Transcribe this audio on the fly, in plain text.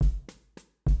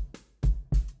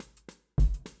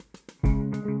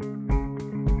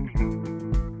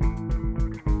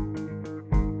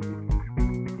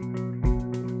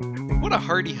What a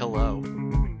hearty hello.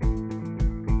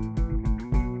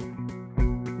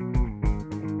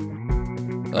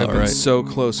 I've been so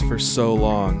close for so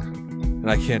long,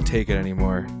 and I can't take it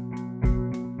anymore.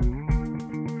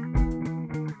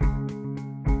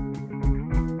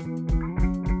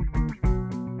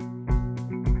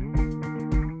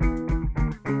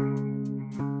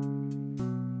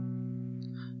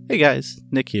 Hey guys,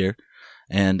 Nick here.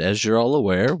 And as you're all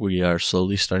aware, we are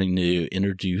slowly starting to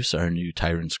introduce our new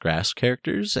Tyrant's Grasp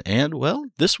characters, and well,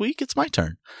 this week it's my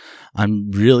turn.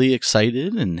 I'm really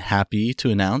excited and happy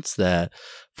to announce that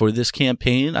for this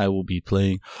campaign, I will be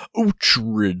playing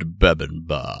Uhtred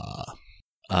Bebbanba.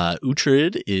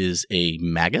 Uhtred is a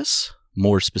magus,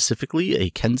 more specifically a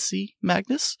Kensi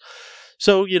magus.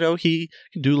 So, he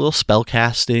can do a little spell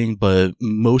casting, but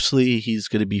mostly he's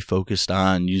going to be focused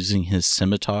on using his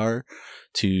scimitar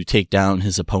to take down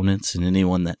his opponents and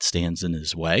anyone that stands in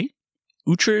his way.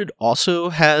 Uhtred also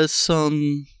has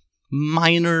some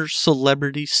minor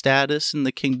celebrity status in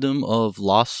the kingdom of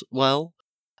Lostwell.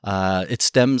 It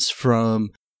stems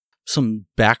from some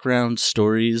background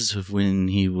stories of when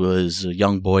he was a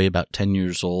young boy about 10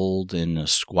 years old and a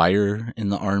squire in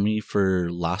the army for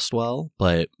Lostwell,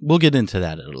 but we'll get into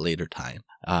that at a later time.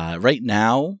 Right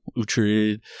now,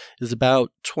 Uhtred is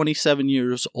about 27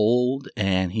 years old,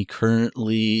 and he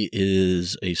currently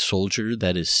is a soldier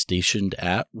that is stationed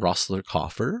at Rossler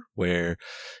Coffer, where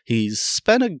he's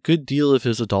spent a good deal of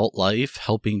his adult life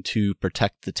helping to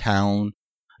protect the town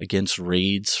against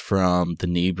raids from the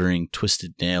neighboring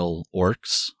Twisted Nail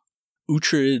orcs.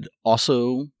 Uhtred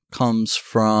also comes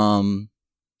from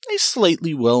a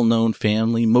slightly well-known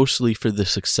family, mostly for the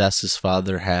success his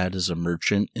father had as a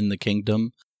merchant in the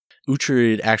kingdom.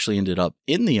 Uhtred actually ended up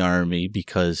in the army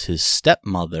because his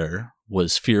stepmother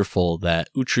was fearful that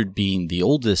Uhtred, being the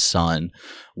oldest son,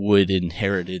 would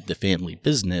inherit the family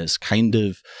business, kind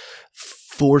of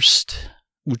forced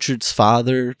Uhtred's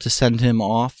father to send him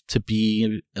off to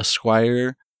be a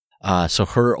squire, so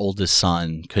her oldest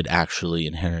son could actually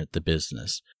inherit the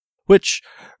business, which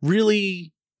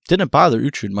really didn't bother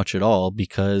Uhtred much at all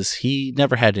because he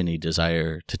never had any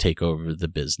desire to take over the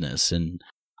business. And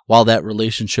while that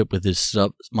relationship with his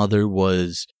stepmother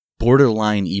was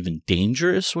borderline even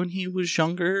dangerous when he was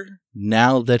younger,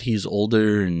 now that he's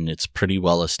older and it's pretty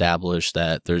well established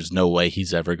that there's no way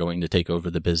he's ever going to take over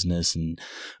the business, and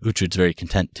Uhtred's very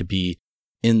content to be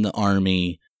in the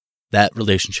army, that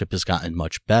relationship has gotten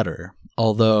much better.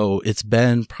 Although it's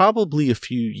been probably a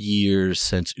few years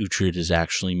since Uhtred has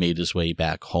actually made his way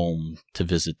back home to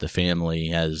visit the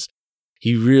family, as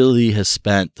he really has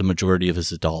spent the majority of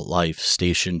his adult life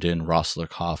stationed in Rossler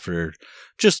Coffer,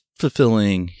 just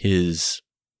fulfilling his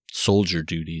soldier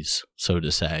duties, so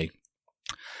to say.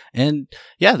 And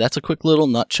yeah, that's a quick little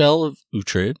nutshell of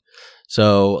Uhtred.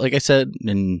 So, like I said,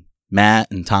 and Matt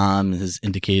and Tom has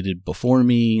indicated before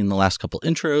me in the last couple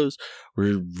intros,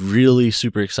 we're really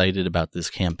super excited about this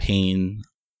campaign.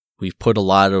 We've put a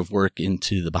lot of work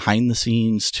into the behind the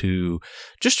scenes to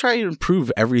just try to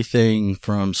improve everything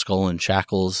from Skull and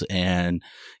Shackles and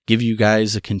give you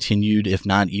guys a continued, if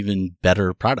not even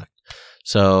better, product.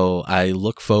 So I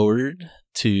look forward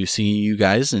to seeing you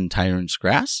guys in Tyrant's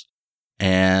Grasp.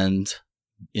 And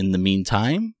in the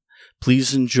meantime,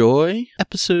 please enjoy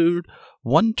episode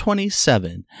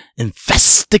 127,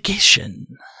 Investigation.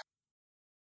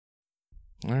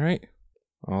 All right.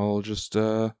 I'll just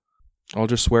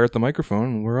swear at the microphone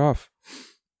and we're off.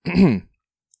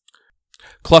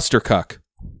 Clustercuck.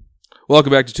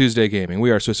 Welcome back to Tuesday Gaming. We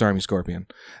are Swiss Army Scorpion.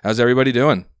 How's everybody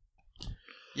doing?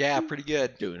 Yeah, pretty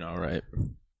good. Doing all right.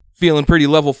 Feeling pretty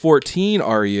level 14,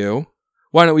 are you?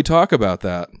 Why don't we talk about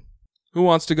that? Who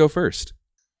wants to go first?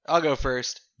 I'll go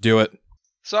first. Do it.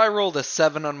 So I rolled a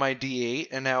 7 on my D8,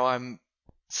 and now I'm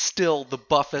still the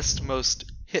buffest, most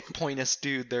hit-pointest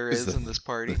dude there is in this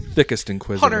party. The thickest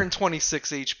Inquisitor. 126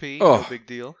 HP, no big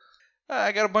deal.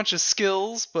 I got a bunch of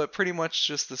skills, but pretty much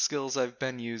just the skills I've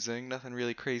been using. Nothing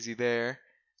really crazy there.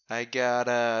 I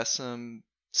got some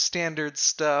standard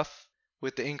stuff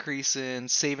with the increase in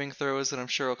saving throws that I'm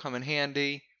sure will come in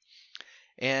handy.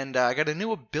 And I got a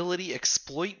new ability,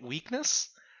 Exploit Weakness.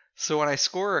 So when I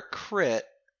score a crit,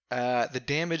 the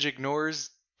damage ignores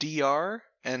DR,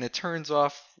 and it turns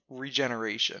off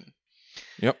regeneration.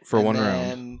 Yep, for one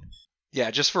round. Yeah,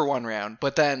 just for one round.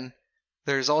 But then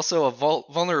there's also a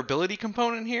vulnerability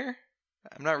component here.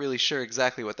 I'm not really sure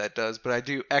exactly what that does, but I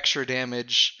do extra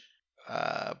damage.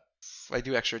 I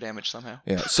do extra damage somehow.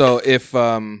 Yeah. So if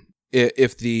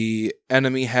the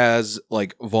enemy has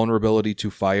like vulnerability to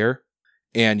fire,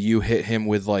 and you hit him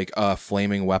with like a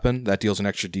flaming weapon, that deals an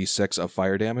extra d6 of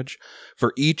fire damage.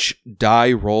 For each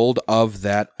die rolled of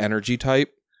that energy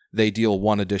type, they deal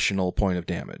 1 additional point of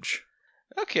damage.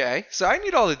 Okay, so I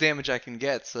need all the damage I can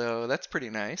get, so that's pretty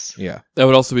nice. Yeah. That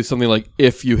would also be something like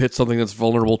if you hit something that's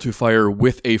vulnerable to fire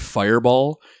with a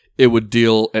fireball, it would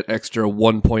deal an extra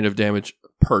 1 point of damage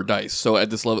per dice. So at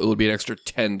this level, it would be an extra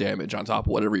 10 damage on top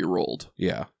of whatever you rolled.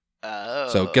 Yeah. Oh.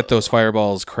 So get those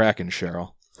fireballs cracking,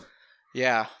 Cheryl.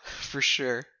 Yeah, for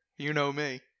sure. You know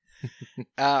me.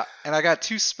 And I got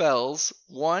 2 spells.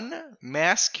 1,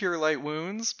 Mass Cure Light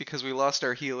Wounds, because we lost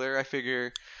our healer.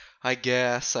 I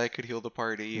guess I could heal the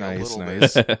party a little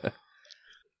bit.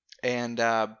 And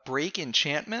Break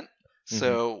Enchantment.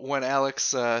 So when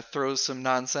Alex throws some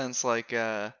nonsense like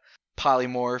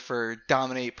Polymorph or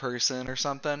Dominate Person or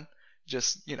something,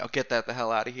 just, get that the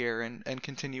hell out of here and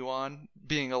continue on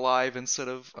being alive instead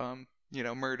of,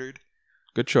 murdered.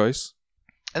 Good choice.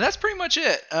 And that's pretty much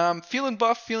it. Feeling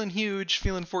buff, feeling huge,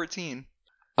 feeling 14.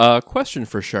 Question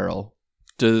for Cheryl.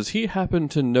 Does he happen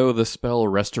to know the spell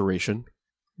Restoration?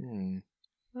 Well,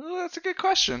 that's a good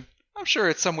question. I'm sure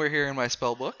it's somewhere here in my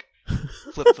spell book.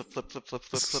 Flip, flip, flip, flip, flip,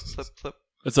 flip, flip, flip, flip.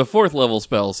 It's a 4th level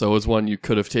spell, so it's one you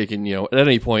could have taken, at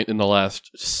any point in the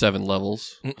last 7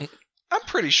 levels. I'm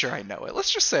pretty sure I know it.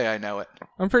 Let's just say I know it.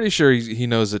 I'm pretty sure he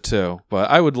knows it too, but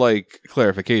I would like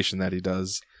clarification that he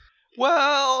does.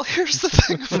 Well, here's the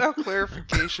thing about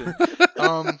clarification.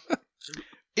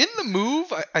 In the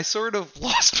move, I sort of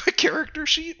lost my character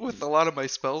sheet with a lot of my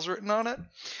spells written on it.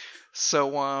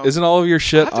 So, isn't all of your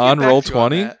shit on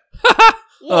Roll20?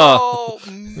 Well,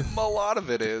 a lot of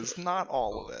it is, not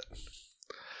all of it.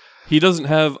 He doesn't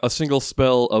have a single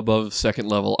spell above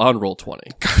 2nd level on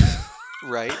Roll20.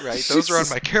 Right. Those are on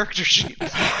my character sheet.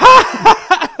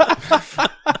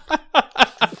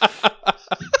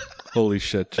 Holy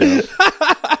shit, Joe.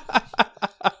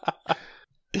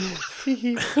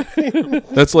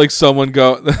 That's like someone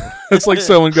going,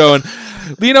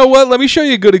 you know what? Let me show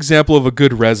you a good example of a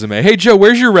good resume. Hey, Joe,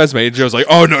 where's your resume? And Joe's like,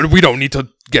 oh, no, we don't need to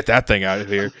get that thing out of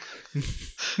here.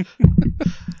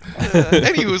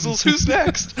 Any oozles, who's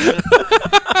next?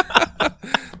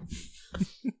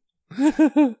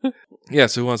 Yeah,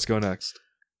 so who wants to go next?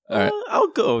 All right. I'll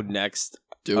go next.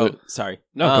 Do it. Sorry.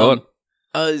 No, go on.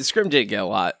 Scrim didn't get a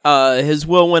lot. His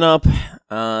will went up,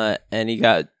 and he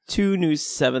got 2 new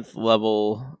 7th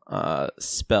level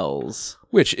spells.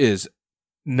 Which is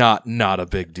not a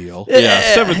big deal.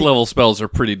 Yeah, 7th level spells are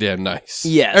pretty damn nice.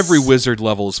 Yes. Every wizard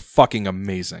level is fucking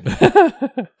amazing.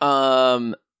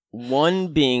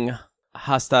 One being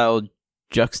hostile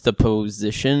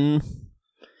juxtaposition.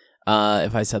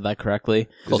 If I said that correctly.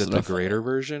 Is it the greater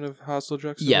version of hostile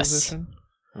juxtaposition? Yes.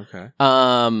 Okay.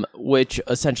 Which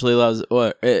essentially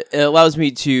allows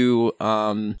me to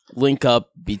link up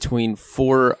between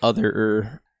 4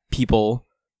 other people,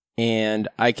 and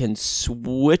I can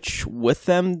switch with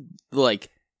them, like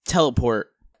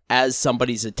teleport as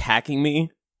somebody's attacking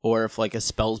me, or if like a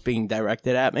spell's being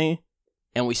directed at me,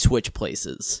 and we switch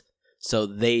places, so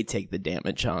they take the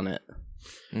damage on it.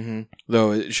 Mm-hmm.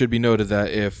 Though it should be noted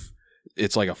that if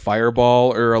it's like a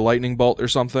fireball or a lightning bolt or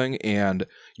something, and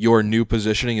your new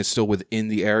positioning is still within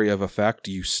the area of effect,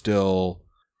 you still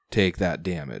take that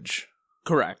damage.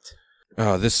 Correct.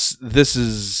 Oh, this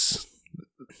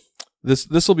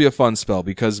will be a fun spell,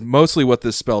 because mostly what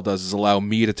this spell does is allow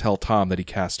me to tell Tom that he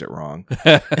cast it wrong.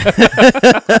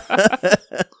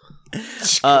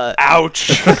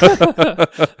 Ouch.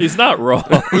 He's not wrong.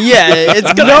 Yeah,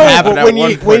 it's gonna happen but at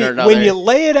one point or another. when you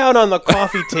lay it out on the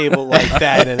coffee table like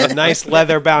that in a nice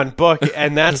leather-bound book,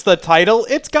 and that's the title,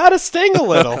 it's gotta sting a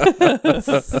little.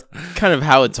 Kind of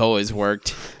how it's always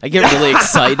worked. I get really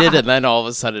excited, and then all of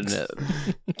a sudden,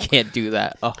 can't do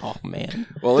that. Oh man.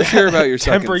 Well, let's hear about your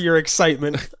second. Temper your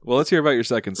excitement. Well, let's hear about your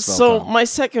second spell. So Tom. my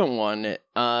second one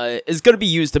is going to be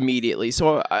used immediately.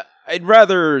 So I'd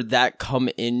rather that come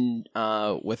in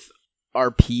with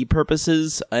RP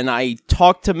purposes. And I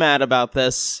talked to Matt about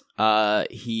this.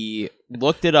 He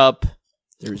looked it up.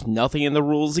 There's nothing in the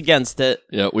rules against it.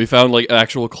 Yeah, we found like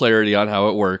actual clarity on how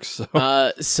it works.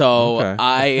 So,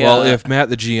 Okay. Well, if Matt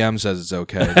the GM says it's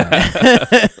okay,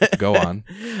 then go on.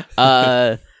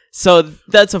 So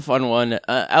that's a fun one.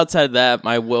 Outside of that,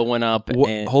 my will went up.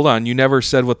 And Hold on, you never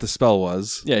said what the spell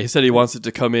was. Yeah, he said he wants it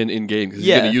to come in game because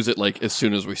he's going to use it like as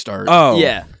soon as we start. Oh,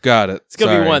 yeah, got it. It's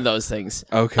gonna be one of those things.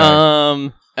 Okay.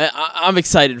 I'm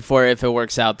excited for it if it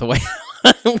works out the way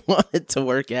I want it to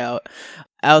work out.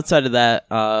 Outside of that,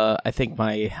 I think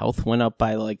my health went up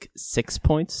by like 6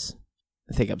 points.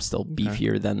 I think I'm still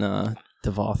beefier than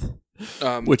Devoth.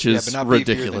 Which is but not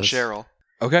ridiculous. beefier than Cheryl.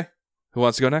 Okay. Who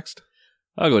wants to go next?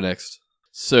 I'll go next.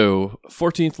 So,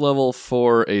 14th level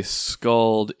for a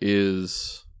Scald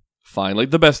is fine.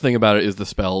 Like, the best thing about it is the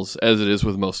spells, as it is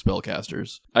with most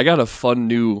spellcasters. I got a fun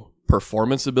new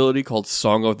performance ability called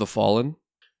Song of the Fallen,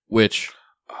 which,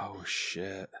 Oh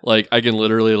shit. like, I can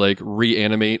literally, like,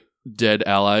 reanimate dead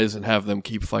allies and have them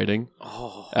keep fighting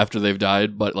after they've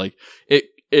died, but, like,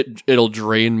 it'll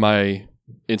drain my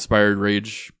Inspired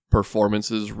Rage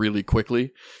performances really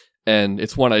quickly, and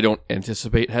it's one I don't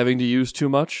anticipate having to use too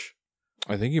much.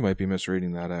 I think you might be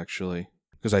misreading that, actually.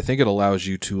 Because I think it allows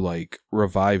you to, like,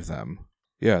 revive them.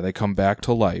 Yeah, they come back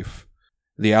to life.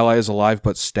 The ally is alive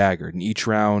but staggered. In each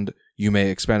round, you may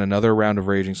expend another round of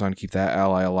Raging Sun to keep that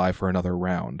ally alive for another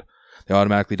round. They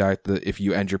automatically die if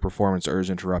you end your performance or is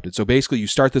interrupted. So basically, you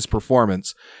start this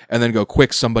performance, and then go,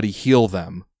 quick, somebody heal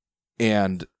them.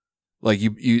 And, like,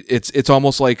 it's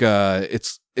almost like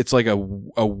it's like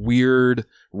a weird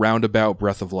roundabout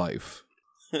Breath of Life.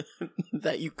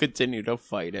 That you continue to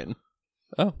fight in.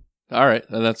 Oh, all right.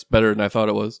 And that's better than I thought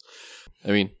it was.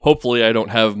 I mean, hopefully I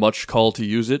don't have much call to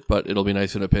use it, but it'll be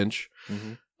nice in a pinch.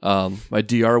 Mm-hmm. My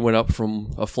DR went up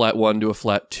from a flat 1 to a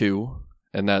flat 2,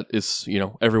 and that is,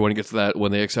 everyone gets that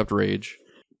when they accept Rage.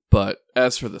 But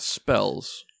as for the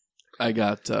spells, I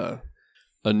got a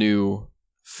new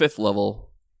 5th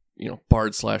level,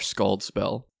 Bard/Scald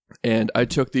spell, and I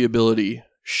took the ability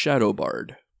Shadow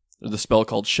Bard, the spell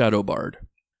called Shadow Bard.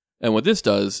 And what this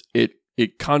does, it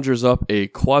conjures up a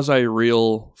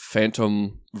quasi-real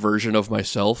phantom version of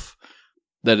myself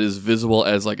that is visible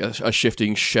as like a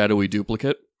shifting, shadowy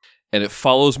duplicate. And it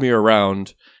follows me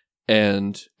around,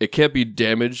 and it can't be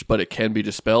damaged, but it can be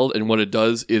dispelled. And what it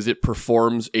does is it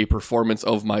performs a performance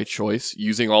of my choice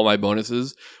using all my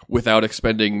bonuses without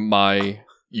expending my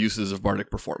uses of Bardic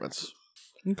Performance.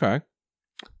 Okay.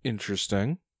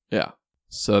 Interesting. Yeah.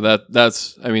 So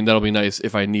that'll be nice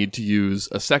if I need to use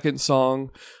a second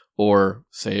song, or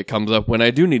say it comes up when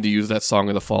I do need to use that Song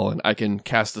of the Fallen. I can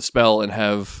cast the spell and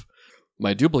have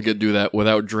my duplicate do that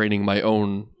without draining my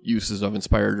own uses of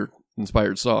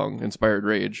Inspired Song, Inspired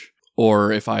Rage.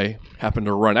 Or if I happen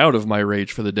to run out of my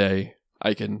rage for the day,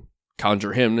 I can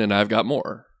conjure him and I've got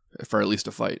more for at least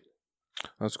a fight.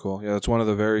 That's cool. Yeah, that's one of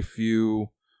the very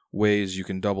few ways you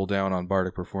can double down on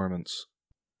Bardic Performance.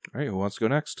 All right, who wants to go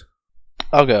next?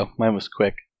 I'll go. Mine was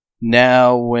quick.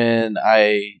 Now, when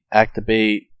I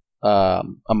activate a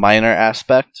minor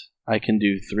aspect, I can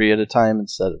do 3 at a time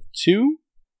instead of 2,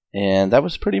 and that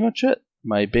was pretty much it.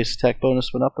 My base attack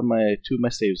bonus went up, and 2 of my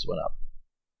saves went up.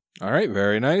 All right,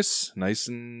 very nice. Nice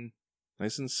and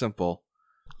simple.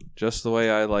 Just the way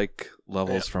I like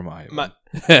levels from Iowa.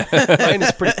 Mine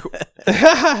is pretty cool.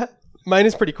 Mine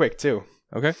is pretty quick too.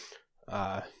 Okay.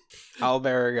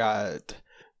 Owlbear got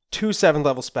 2 7th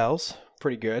level spells,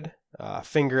 pretty good.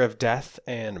 Finger of Death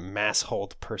and Mass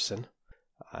Hold Person.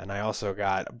 And I also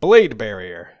got Blade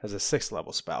Barrier as a 6th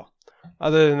level spell.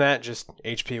 Other than that, just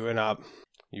HP went up,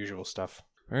 usual stuff.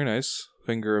 Very nice.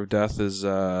 Finger of Death is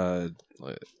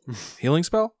healing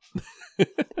spell?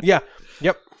 Yeah.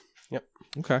 Yep.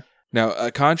 Okay. Now,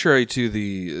 contrary to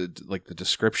the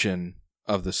description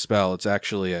of the spell, it's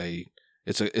actually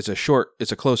it's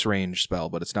a close range spell,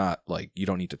 but it's not like you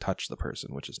don't need to touch the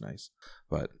person, which is nice.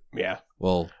 But yeah,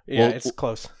 it's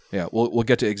close. Yeah, we'll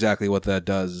get to exactly what that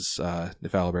does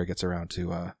if Owlbear gets around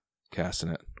to casting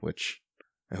it, which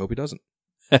I hope he doesn't.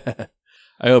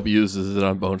 I hope he uses it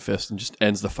on Bone Fist and just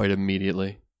ends the fight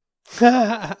immediately.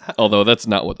 Although that's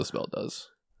not what the spell does.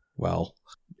 Well,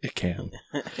 it can.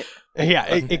 Yeah,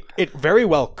 it very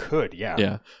well could, yeah.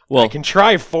 Yeah. Well, I can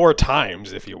try 4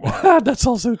 times if you want. That's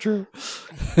also true.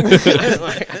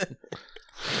 I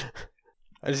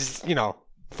just,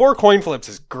 4 coin flips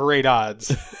is great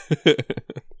odds.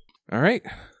 All right.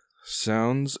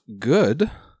 Sounds good.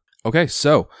 Okay,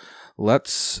 so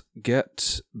let's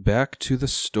get back to the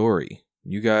story.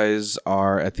 You guys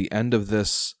are at the end of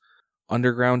this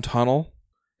underground tunnel,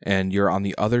 and you're on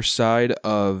the other side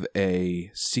of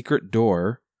a secret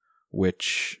door,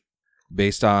 which,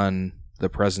 based on the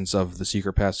presence of the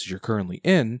secret passage you're currently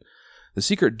in, the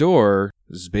secret door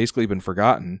has basically been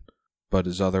forgotten, but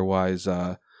is otherwise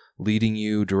leading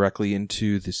you directly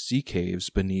into the sea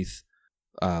caves beneath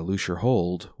Lucier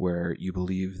Hold, where you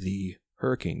believe the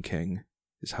Hurricane King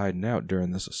is hiding out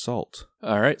during this assault.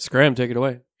 All right, Scram, take it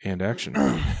away. And action.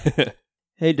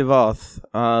 Hey, Devoth,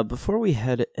 before we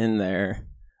head in there,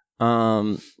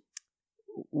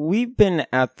 we've been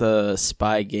at the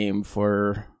spy game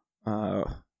for a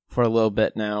little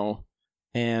bit now,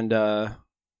 and I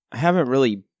haven't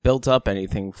really built up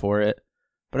anything for it,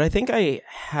 but I think I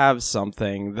have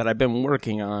something that I've been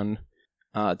working on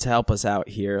to help us out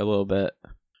here a little bit.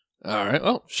 All right,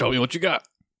 well, show me what you got.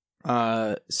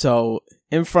 So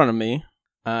in front of me,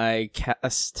 I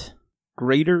cast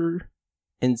Greater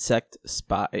insect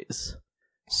spies.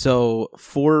 So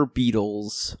 4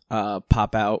 beetles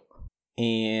pop out,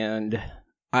 and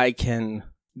I can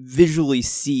visually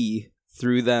see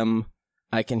through them.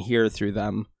 I can hear through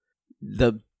them.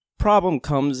 The problem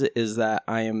comes is that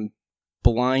I am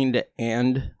blind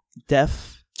and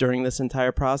deaf during this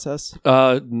entire process.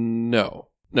 No.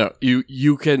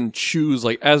 You can choose,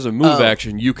 like, as a move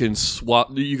action, you can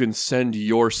send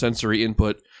your sensory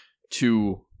input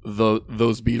to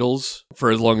those beetles for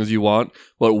as long as you want,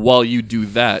 but while you do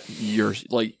that, you're,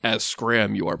 like, as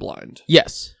Scram, you are blind.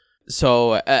 Yes.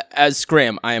 So as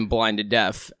Scram, I am blind and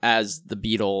deaf. As the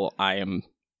beetle, I am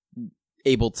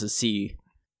able to see.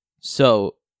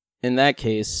 So in that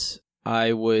case,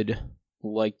 I would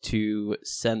like to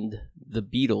send the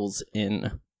beetles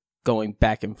in, going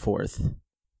back and forth.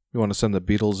 You want to send the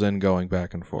beetles in, going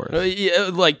back and forth? Yeah,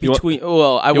 like between. He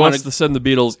wants to send the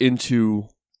beetles into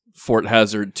Fort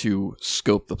Hazard to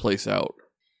scope the place out.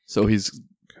 So he's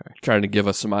trying to give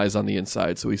us some eyes on the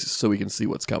inside, so we can see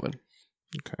what's coming.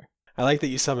 Okay. I like that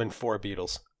you summoned 4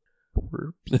 beetles.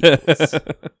 4 beetles.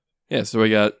 Yeah, so we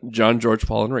got John, George,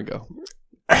 Paul, and Ringo.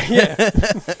 Yeah.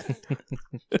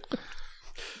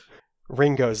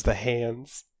 Ringo's the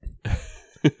hands.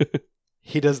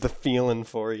 He does the feeling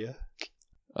for you.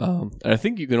 And I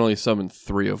think you can only summon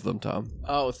 3 of them, Tom.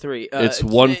 Oh, 3. It's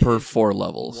 1 per 4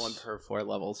 levels. 1 per 4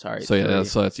 levels. Sorry. So yeah,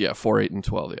 that's 4, 8, and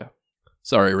 12. Yeah.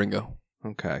 Sorry, Ringo.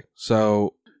 Okay.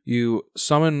 So you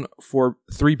summon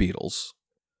 3 beetles,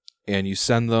 and you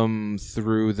send them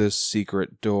through this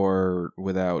secret door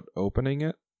without opening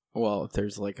it. Well, if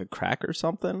there's like a crack or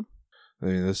something. I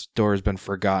mean, this door has been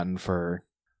forgotten for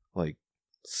like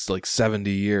 70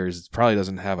 years. It probably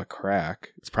doesn't have a crack.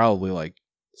 It's probably like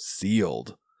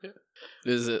sealed.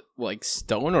 Is it like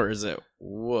stone or is it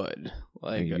wood?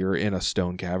 Like You're in a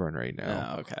stone cavern right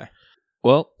now. Oh, okay.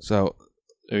 Well, So,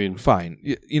 I mean, fine.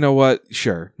 You know what?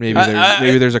 Sure. Maybe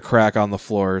there's a crack on the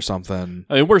floor or something.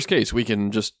 worst case, we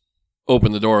can just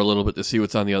open the door a little bit to see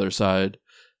what's on the other side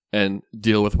and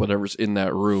deal with whatever's in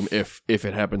that room if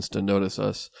it happens to notice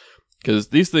us. Because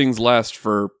these things last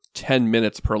for 10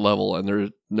 minutes per level, and there's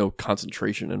no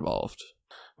concentration involved.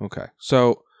 Okay.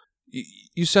 So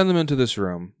you send them into this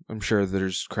room. I'm sure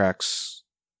there's cracks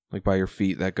like by your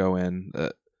feet that go in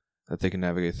that they can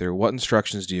navigate through. What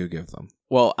instructions do you give them?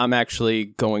 Well, I'm actually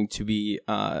going to be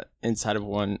inside of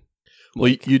one.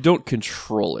 Well, you don't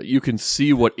control it. You can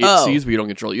see what it sees, but you don't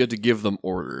control it. You have to give them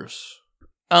orders.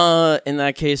 In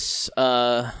that case,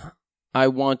 I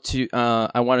want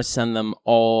to send them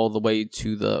all the way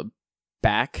to the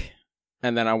back,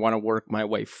 and then I want to work my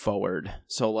way forward.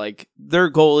 So, like, their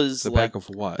goal is The like, back of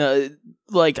what?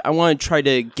 like I want to try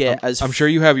to get I'm sure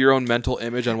you have your own mental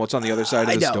image on what's on the other side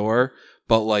of this door,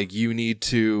 but like you need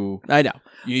to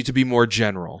be more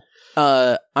general.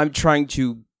 I'm trying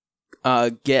to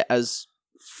get as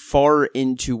far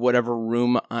into whatever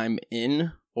room I'm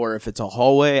in, or if it's a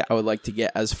hallway, I would like to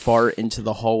get as far into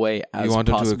the hallway as possible. You want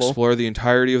them to explore the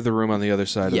entirety of the room on the other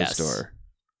side of this door.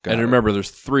 Got and it. remember,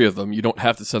 there's 3 of them. You don't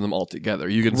have to send them all together.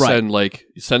 You can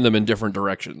send them in different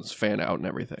directions, fan out and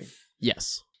everything.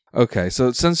 Yes. Okay,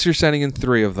 so since you're sending in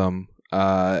 3 of them,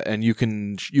 and you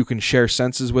can share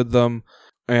senses with them,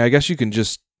 I guess you can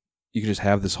just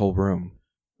have this whole room.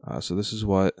 So this is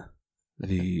what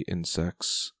the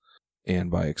insects, and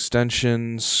by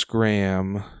extension,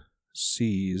 Scram,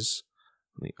 sees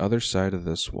on the other side of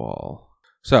this wall.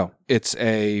 So it's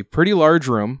a pretty large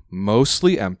room,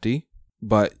 mostly empty,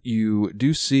 but you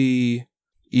do see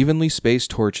evenly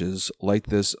spaced torches light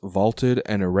this vaulted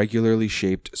and irregularly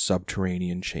shaped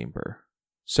subterranean chamber.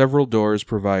 Several doors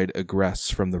provide egress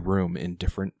from the room in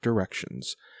different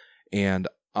directions, and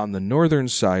on the northern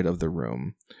side of the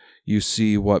room, you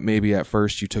see what maybe at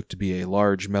first you took to be a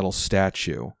large metal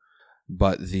statue,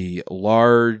 but the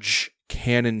large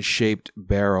cannon-shaped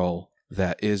barrel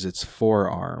that is its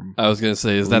forearm. I was going to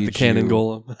say, is that the cannon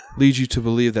golem? Leads you to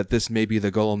believe that this may be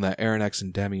the golem that Aranex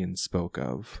and Demian spoke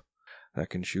of, that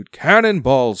can shoot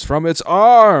cannonballs from its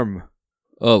arm!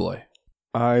 Oh boy.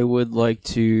 I would like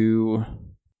to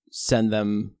send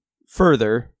them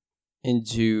further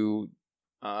into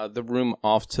the room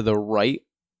off to the right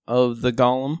of the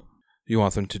golem. You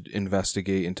want them to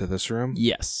investigate into this room?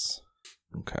 Yes.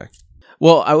 Okay.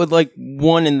 Well, I would like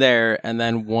 1 in there, and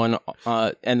then 1,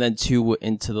 and then 2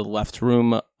 into the left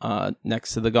room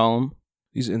next to the golem.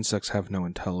 These insects have no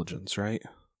intelligence, right?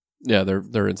 Yeah,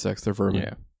 they're insects. They're vermin.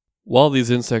 Yeah. While these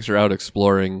insects are out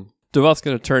exploring, Devoth's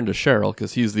going to turn to Cheryl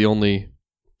because he's the only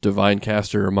divine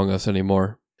caster among us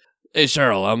anymore. Hey,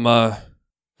 Cheryl,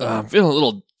 I'm feeling a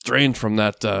little drained from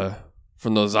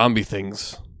from those zombie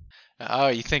things. Oh,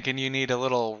 you thinking you need a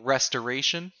little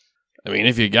restoration? I mean,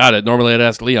 if you got it, normally I'd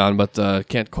ask Leon, but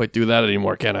can't quite do that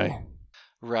anymore, can I?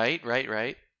 Right.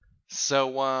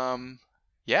 So,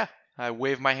 yeah, I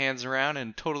wave my hands around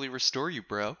and totally restore you,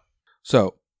 bro.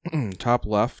 So, top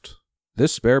left,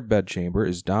 this spare bedchamber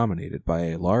is dominated by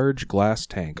a large glass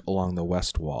tank along the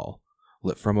west wall.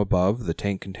 Lit from above, the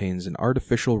tank contains an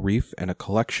artificial reef and a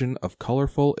collection of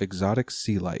colorful exotic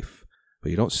sea life, but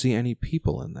you don't see any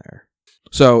people in there.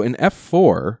 So, in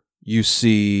F4, you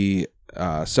see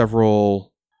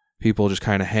several people just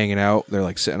kind of hanging out. They're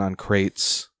like sitting on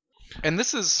crates. And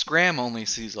this is Scram only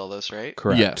sees all this, right?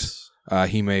 Correct. Yes.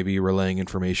 He may be relaying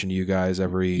information to you guys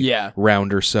every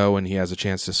round or so, and he has a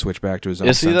chance to switch back to his own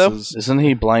Is he though? senses. Isn't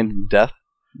he blind and deaf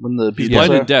when the He's beetles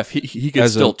blind are? and deaf. He can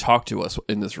As still a- talk to us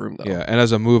in this room, though. Yeah, and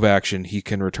as a move action, he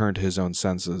can return to his own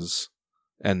senses,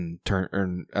 and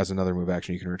turn. As another move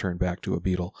action, you can return back to a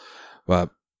beetle.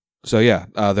 But so yeah,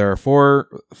 there are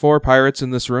four pirates in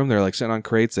this room. They're like sitting on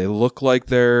crates. They look like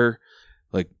they're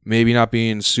like maybe not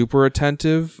being super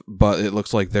attentive, but it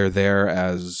looks like they're there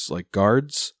as like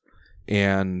guards,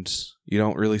 and you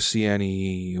don't really see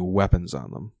any weapons on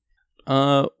them.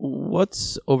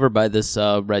 What's over by this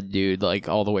red dude, like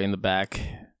all the way in the back,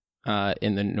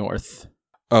 in the north?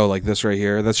 Oh, like this right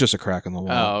here? That's just a crack in the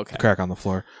wall. Oh, okay. A crack on the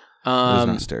floor. There's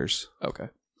not stairs. Okay.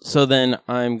 So then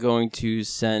I'm going to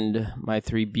send my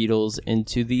 3 beetles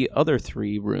into the other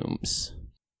 3 rooms.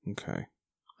 Okay.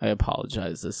 I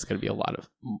apologize. This is going to be a lot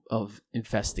of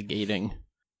investigating.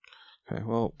 Okay,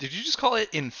 well... Did you just call it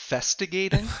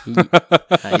investigating?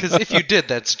 I- Because if you did,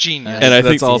 that's genius. And I That's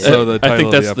think also the title I think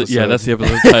of the that's episode. yeah, that's the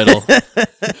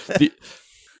episode title.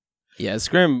 Yeah,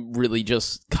 Scrim really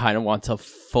just kind of wants a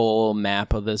full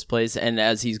map of this place, and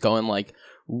as he's going, like,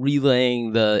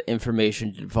 relaying the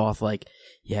information to Voth, like,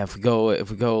 yeah, if we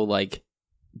go like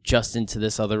just into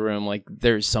this other room, like,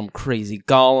 there's some crazy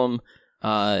golem.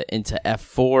 Into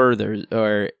F4, there's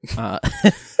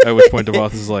At which point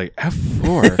Devoth is like,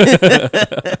 F4?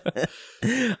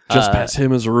 Just past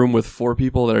him is a room with 4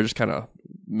 people that are just kind of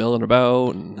milling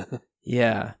about. And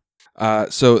yeah.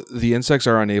 So the insects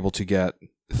are unable to get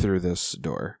through this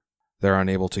door. They're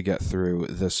unable to get through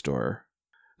this door.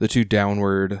 The 2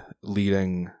 downward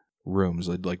leading rooms,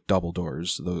 like double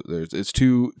doors, it's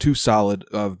too solid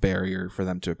of barrier for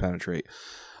them to penetrate.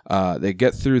 They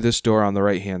get through this door on the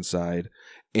right-hand side,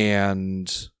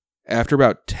 and after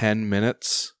about 10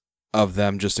 minutes of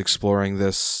them just exploring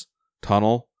this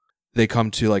tunnel, they come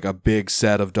to like a big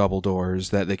set of double doors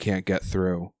that they can't get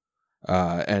through.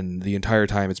 And the entire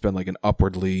time it's been like an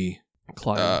upwardly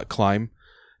climb,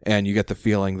 and you get the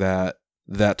feeling that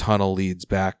that tunnel leads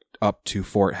back up to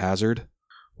Fort Hazard,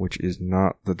 which is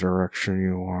not the direction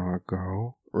you want to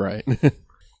go. right.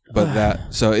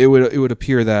 But so it would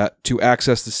appear that to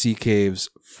access the sea caves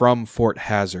from Fort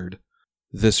Hazard,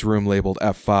 this room labeled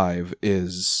F5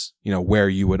 is, where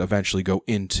you would eventually go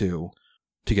into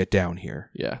to get down here.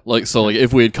 Yeah. Like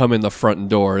if we had come in the front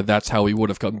door, that's how we would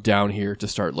have come down here to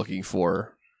start looking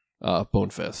for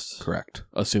Bonefist. Correct.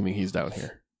 Assuming he's down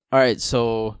here. All right,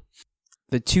 so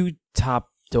the 2 top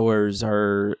doors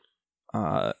are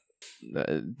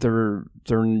they're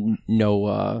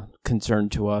no concern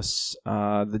to us.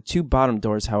 The 2 bottom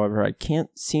doors, however, I can't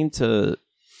seem to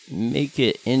make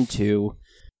it into.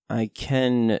 I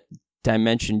can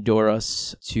dimension door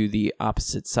us to the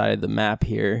opposite side of the map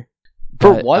here.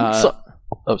 For But, once...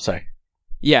 oh, sorry.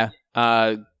 Yeah,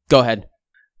 go ahead.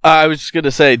 I was just going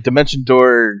to say, Dimension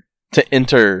Door to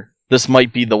enter, this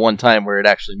might be the one time where it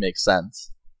actually makes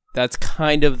sense. That's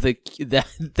kind of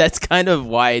that's kind of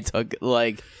why it took,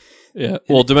 like... Yeah.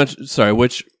 Well, dimension. Sorry.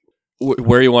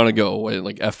 Where you want to go?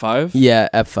 Like F5? Yeah,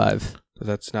 F5. But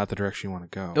that's not the direction you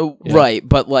want to go. Oh, Yeah. right,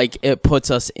 but like it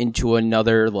puts us into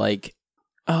another like.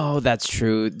 Oh, that's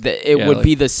true. It would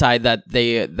be the side that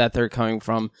they're coming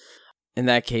from. In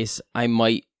that case, I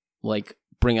might like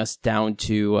bring us down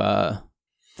to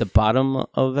the bottom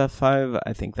of F5.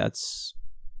 I think that's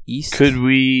east. Could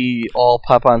we all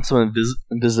pop on some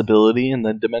invisibility in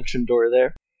the Dimension Door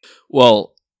there?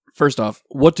 Well, first off,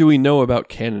 what do we know about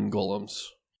cannon golems?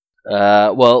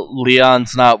 Well,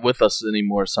 Leon's not with us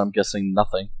anymore, so I'm guessing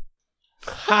nothing.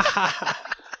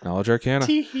 Knowledge Arcana.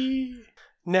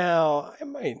 Now,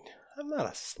 I'm not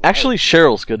a slight. Actually,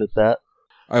 Cheryl's good at that.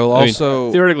 I will I mean,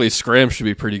 also theoretically, Scram should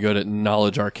be pretty good at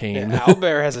knowledge arcane. Yeah,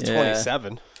 Owlbear has a Yeah.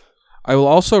 27. I will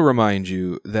also remind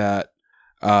you that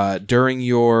during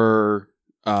your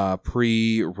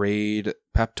pre-raid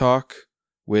pep talk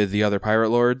with the other pirate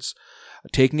lords,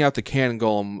 taking out the cannon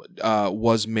golem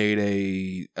was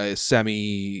made a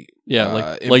semi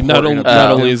Yeah, like not important only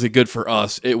objective. is it good for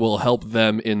us, it will help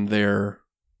them in their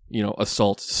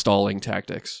assault stalling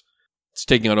tactics. it's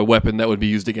taking on a weapon that would be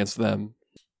used against them.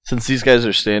 Since these guys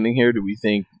are standing here, do we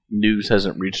think news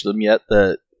hasn't reached them yet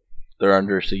that they're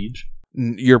under siege?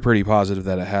 You're pretty positive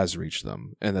that it has reached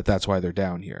them, and that's why they're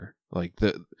down here. Like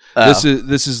this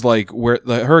is like where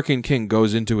the Hurricane King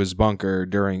goes into his bunker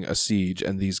during a siege,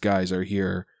 and these guys are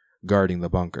here guarding the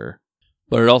bunker.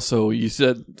 But it also, you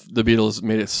said the Beatles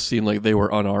made it seem like they were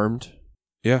unarmed.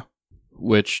 Yeah.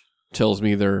 Which tells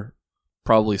me they're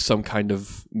probably some kind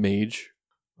of mage.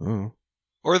 Oh.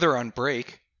 Or they're on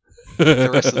break. The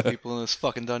rest of the people in this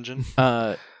fucking dungeon.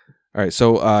 All right,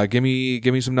 so give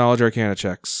me some knowledge arcana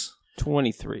checks.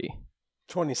 23.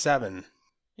 27.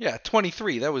 Yeah,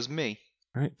 23. That was me.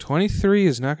 All right, 23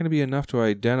 is not going to be enough to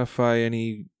identify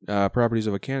any properties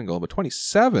of a cannon golem, but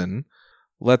 27.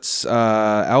 Let's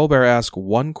Owlbear ask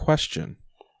one question.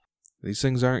 These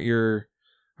things aren't your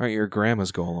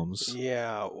grandma's golems.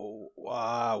 Yeah.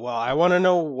 Well, I want to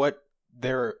know what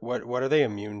are they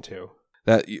immune to?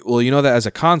 Well, you know that as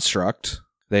a construct,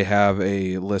 they have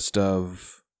a list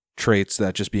of traits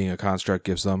that just being a construct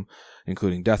gives them,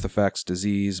 including death effects,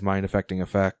 disease, mind-affecting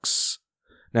effects,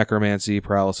 necromancy,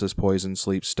 paralysis, poison,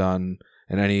 sleep, stun,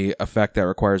 and any effect that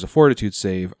requires a fortitude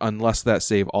save, unless that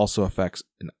save also affects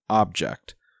an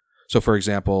object. So, for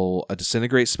example, a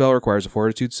disintegrate spell requires a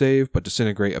fortitude save, but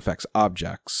disintegrate affects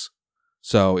objects.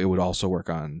 So it would also work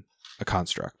on a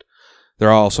construct.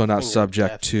 They're also not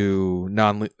subject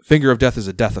to Finger of Death is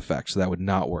a death effect, so that would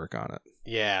not work on it.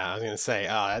 Yeah, I was going to say,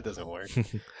 that doesn't work.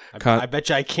 I bet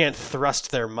you I can't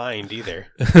thrust their mind either.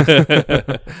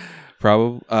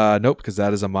 Probably nope, because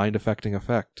that is a mind-affecting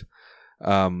effect.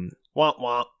 Womp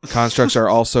womp. Constructs are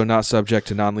also not subject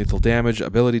to non-lethal damage,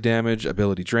 ability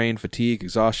drain, fatigue,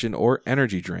 exhaustion, or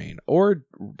energy drain, or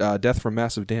death from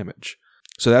massive damage.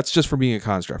 So that's just for being a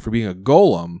construct. For being a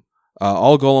golem,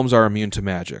 all golems are immune to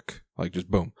magic. Like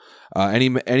just boom.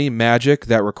 Any magic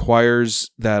that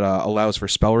allows for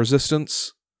spell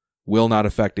resistance will not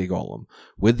affect a golem,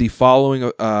 with the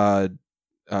following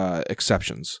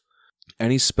exceptions.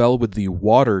 Any spell with the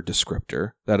water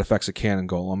descriptor that affects a cannon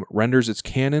golem renders its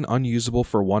cannon unusable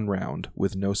for 1 round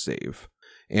with no save.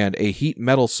 And a heat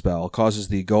metal spell causes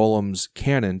the golem's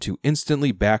cannon to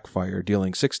instantly backfire,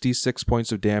 dealing 66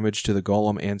 points of damage to the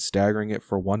golem and staggering it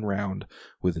for 1 round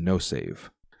with no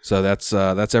save. So that's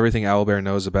everything Owlbear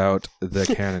knows about the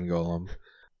cannon golem.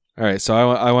 All right, so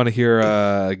I want to hear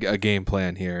a game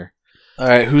plan here. All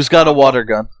right, who's got a water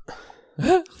gun?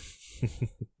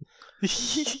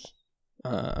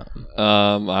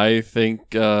 I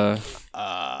think. I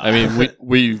mean,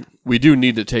 we do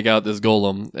need to take out this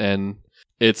golem, and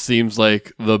it seems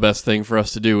like the best thing for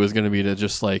us to do is going to be to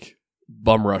just like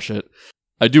bum rush it.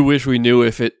 I do wish we knew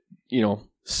if it,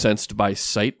 sensed by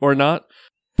sight or not.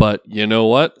 But you know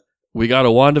what? We got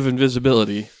a wand of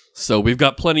invisibility, so we've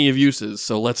got plenty of uses.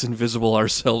 So let's invisible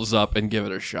ourselves up and give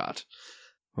it a shot.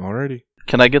 Alrighty.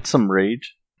 Can I get some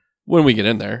rage? When we get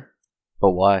in there.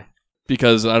 But why?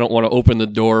 Because I don't want to open the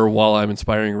door while I'm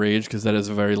inspiring rage, because that is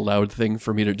a very loud thing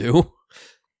for me to do.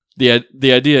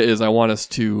 The idea is I want us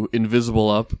to invisible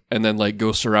up and then like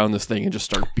go surround this thing and just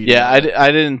start beating. Yeah,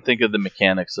 I didn't think of the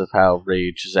mechanics of how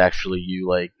rage is actually you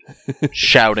like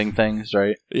shouting things,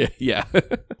 right? Yeah.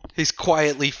 He's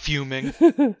quietly fuming.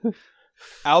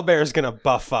 Owlbear's gonna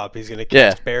buff up. He's gonna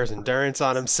cast Bear's Endurance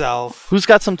on himself. Who's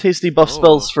got some tasty buff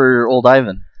spells for old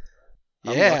Ivan?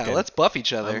 Yeah, let's buff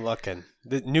each other. I'm looking.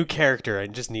 The new character, I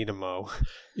just need a mo.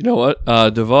 You know what?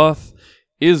 Devoth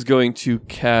is going to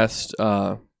cast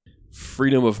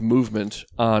Freedom of Movement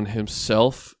on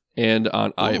himself and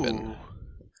on Ivan.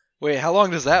 Wait, how long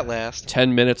does that last?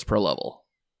 10 minutes per level.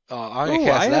 I'm going to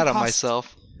cast that on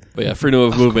myself. But yeah, Freedom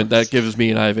of Movement, that gives me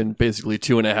and Ivan basically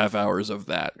 2.5 hours of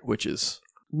that, which is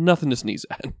nothing to sneeze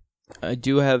at. I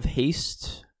do have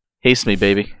haste. Haste me,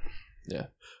 baby. Yeah.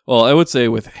 Well, I would say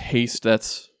with haste,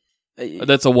 that's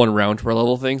a 1 round per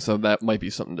level thing, so that might be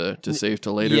something to save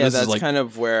till later. Yeah, this that's is like, kind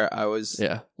of where I was.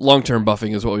 Yeah, long-term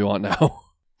buffing is what we want now.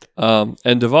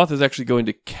 And Devoth is actually going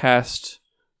to cast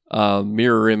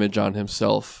Mirror Image on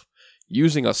himself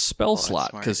using a spell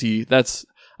slot, because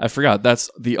I forgot,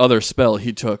 that's the other spell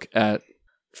he took at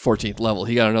 14th level.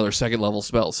 He got another 2nd level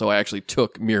spell, so I actually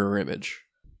took Mirror Image.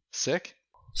 Sick.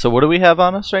 So what do we have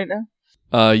on us right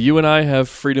now? You and I have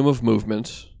Freedom of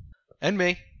Movement. And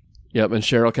me. Yep, and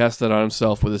Cheryl cast that on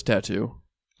himself with his tattoo.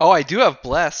 Oh, I do have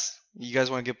Bless. You guys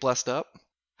want to get blessed up?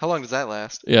 How long does that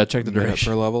last? Yeah, check the Minute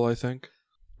duration. per level, I think.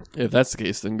 If that's the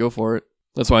case, then go for it.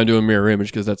 That's why I'm doing Mirror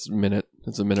Image, because that's a minute.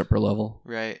 It's a minute per level.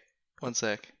 Right. 1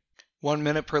 sec. 1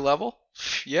 minute per level?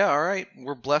 Yeah, alright.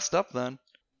 We're blessed up then.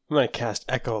 I'm going to cast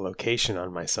Echolocation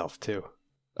on myself, too.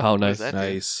 Oh, nice. What does that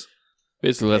do? Nice.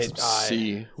 Basically, lets him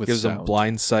see with Gives sound. them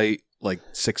blind sight like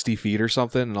 60 feet or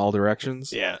something in all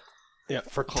directions. Yeah. Yeah.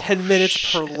 For 10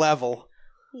 minutes per level.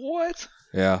 What?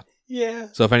 Yeah. Yeah.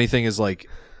 So if anything is like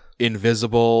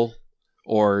invisible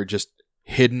or just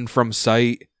hidden from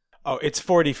sight, Oh, it's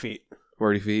 40 feet.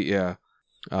 40 feet, yeah.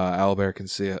 Owlbear can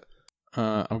see it.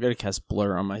 I'm gonna cast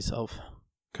blur on myself.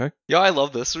 Yo, I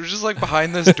love this. We're just like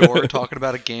behind this door talking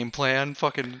about a game plan,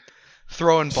 fucking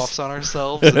throwing buffs on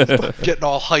ourselves and getting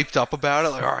all hyped up about it.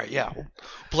 Like, all right, yeah.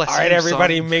 Bless All right, you,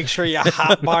 everybody, son. make sure you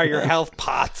hotbar your health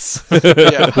pots.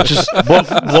 Yeah. Which is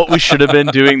what we should have been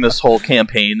doing this whole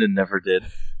campaign and never did.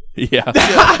 Yeah.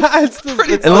 It's the-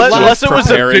 Pretty it's the much. Unless it was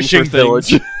a Preparing for fishing things.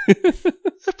 village.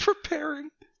 Preparing.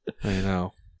 I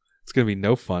know. It's going to be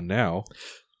no fun now.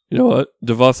 You know what?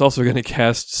 Devoth's also going to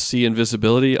cast See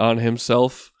Invisibility on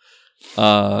himself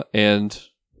and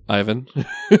Ivan,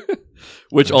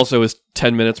 which also is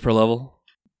 10 minutes per level.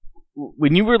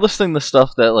 When you were listing the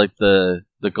stuff that like the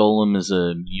golem is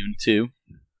immune to,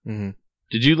 Mm-hmm.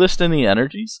 did you list any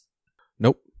energies?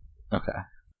 Nope. Okay.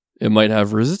 It might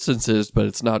have resistances, but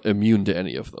it's not immune to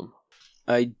any of them.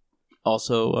 I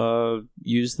also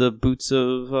use the boots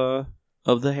of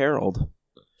the Herald.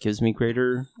 Gives me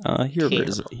greater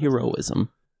heroism.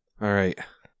 All right.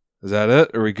 Is that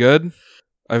it? Are we good?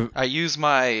 I use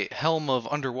my helm of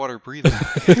underwater breathing.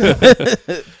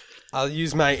 I'll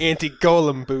use my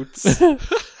anti-golem boots.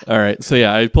 All right, so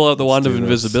yeah, I pull out the Wand of do this.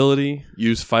 Invisibility,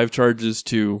 use 5 charges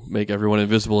to make everyone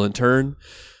invisible in turn,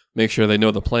 make sure they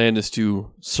know the plan is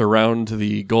to surround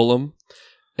the golem,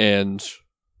 and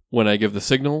when I give the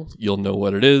signal, you'll know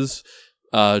what it is.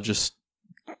 Just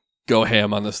go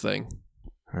ham on this thing.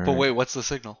 All But right. wait, what's the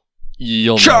signal?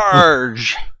 You'll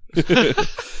Charge!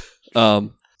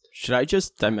 know. Should I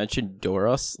just dimension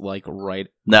Doros like right?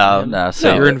 No, him? no.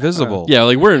 You're invisible. Yeah,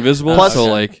 like we're invisible, Plus- so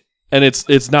like, and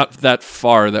it's not that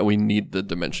far that we need the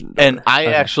dimension. And door. I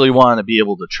actually want to be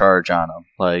able to charge on him.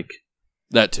 Like,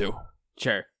 that too.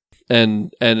 Sure.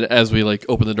 And as we like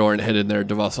open the door and head in there,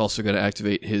 Devoth's also going to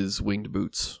activate his winged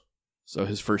boots. So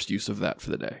his first use of that for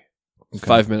the day. Okay.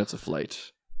 5 minutes of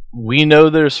flight. we know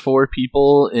there's 4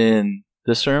 people in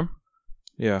this room.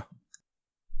 Yeah.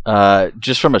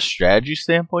 Just from a strategy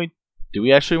standpoint, do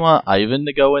we actually want Ivan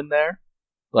to go in there?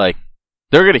 Like,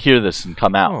 they're going to hear this and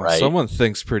come out, Oh, right? Someone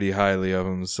thinks pretty highly of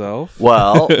himself.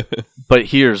 Well, but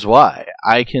here's why.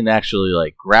 I can actually,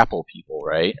 like, grapple people,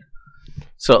 right?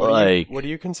 So, What are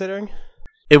you considering?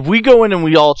 if we go in and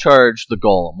we all charge the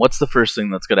golem, what's the first thing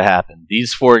that's going to happen?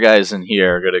 These 4 guys in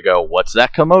here are going to go, what's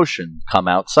that commotion? Come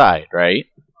outside, right?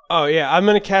 Oh, yeah, I'm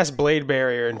going to cast Blade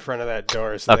Barrier in front of that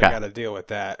door, so Okay. they got to deal with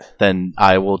that. Then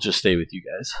I will just stay with you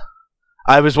guys.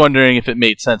 I was wondering if it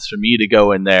made sense for me to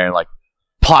go in there and, like,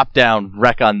 plop down,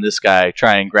 wreck on this guy,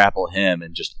 try and grapple him,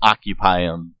 and just occupy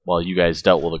him while you guys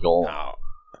dealt with a golem. No.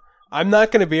 I'm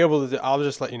not going to be able to I'll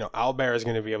just let you know, Owlbear is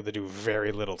going to be able to do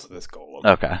very little to this golem.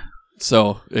 Okay.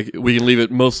 So we can leave it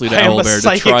mostly to I am a Owlbear to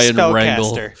psychic try and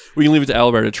wrangle. spellcaster. We can leave it to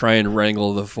Owlbear to try and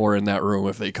wrangle the 4 in that room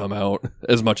if they come out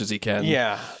as much as he can.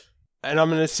 Yeah. And I'm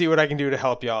going to see what I can do to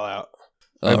help y'all out.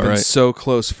 I've All been right. so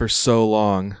close for so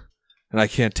long, and I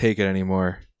can't take it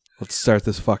anymore. Let's start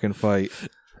this fucking fight.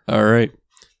 All right.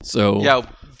 So Yeah,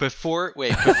 before we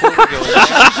go in there,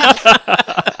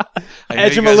 I know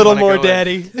Edge you him a guys little wanna more, go in.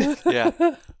 Daddy. Yeah,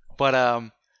 but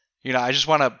I just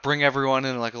want to bring everyone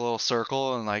in like a little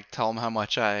circle and like tell them how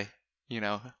much I,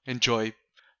 enjoy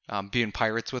being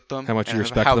pirates with them. How much you And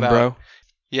respect how them, about- bro?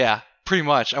 Yeah, pretty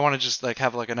much. I want to just like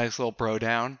have like a nice little bro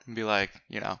down and be like,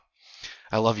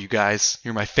 I love you guys.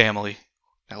 You're my family.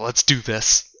 Now let's do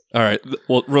this. all right.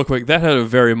 Well, real quick, that had a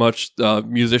very much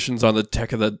musicians on the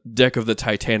deck of the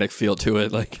Titanic feel to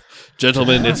it. Like,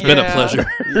 gentlemen, it's been a Yeah. pleasure.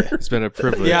 It's been a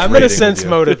privilege. Yeah, I'm going to raiding sense with you.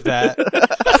 motive that.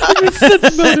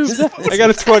 I got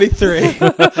a 23.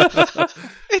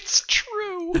 It's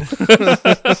true.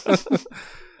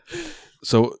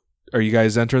 So, are you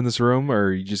guys entering this room, or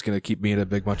are you just gonna keep being a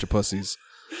big bunch of pussies?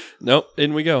 Nope.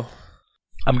 In we go.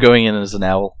 I'm going in as an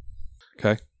owl.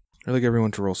 Okay. I'd like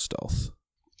everyone to roll stealth.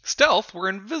 Stealth, we're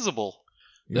invisible.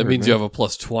 That means you have a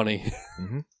plus 20.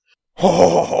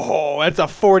 Oh, that's a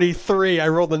 43. I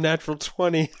rolled a natural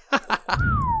 20.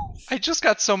 I just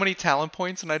got so many talent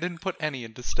points and I didn't put any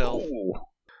into stealth.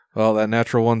 Well, that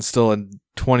natural one's still in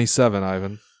 27,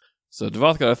 Ivan. So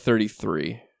Devoth got a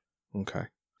 33. Okay.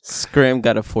 Scram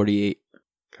got a 48.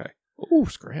 Ooh,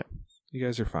 scram. You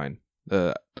guys are fine.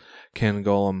 The cannon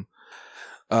golem.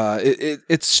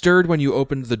 It stirred when you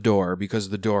opened the door because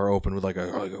the door opened with like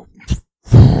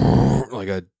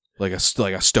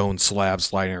a stone slab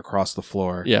sliding across the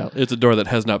floor. Yeah, it's a door that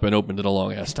has not been opened in a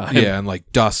long ass time. Yeah, and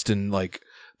like dust and like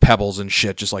pebbles and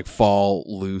shit just like fall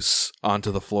loose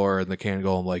onto the floor, and the cannon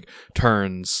golem like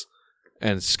turns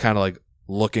and it's kind of like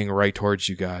looking right towards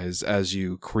you guys as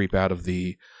you creep out of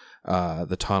the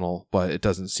tunnel, but it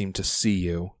doesn't seem to see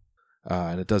you,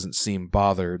 and it doesn't seem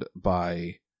bothered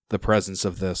by the presence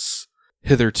of this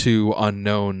hitherto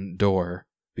unknown door,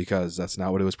 because that's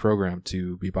not what it was programmed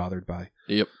to be bothered by.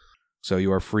 Yep. So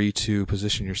you are free to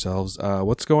position yourselves.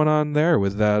 What's going on there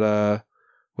with that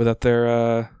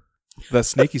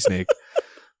snaky snake?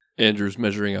 Andrew's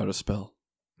measuring out a spell.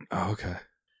 Oh, okay.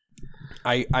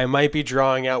 I might be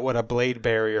drawing out what a blade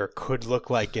barrier could look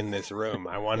like in this room.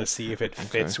 I want to see if it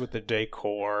fits with the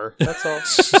decor. That's all.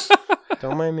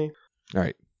 Don't mind me. All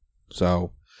right.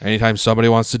 So anytime somebody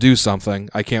wants to do something,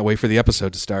 I can't wait for the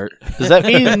episode to start. Does that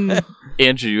mean,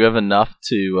 Andrew, you have enough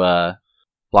to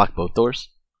block both doors?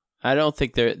 I don't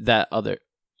think that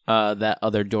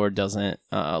other door doesn't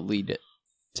lead it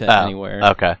to anywhere.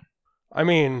 Okay. I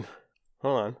mean,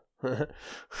 hold on.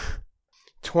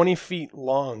 20 feet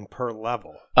long per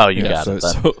level. Oh, you got it.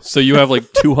 So you have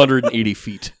like 280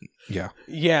 feet. Yeah.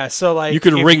 Yeah, so like You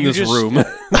could if ring you this just- room. You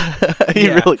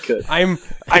Yeah. really could. I'm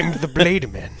the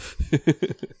blade man.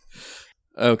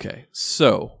 Okay,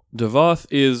 so Devoth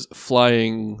is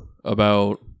flying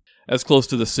about as close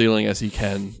to the ceiling as he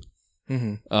can.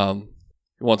 Mm-hmm.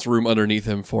 He wants room underneath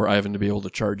him for Ivan to be able to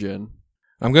charge in.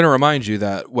 I'm going to remind you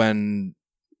that when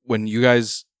you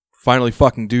guys finally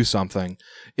fucking do something,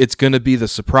 it's going to be the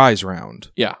surprise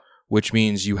round. Yeah. Which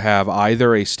means you have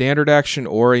either a standard action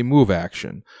or a move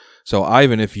action. So,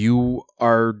 Ivan, if you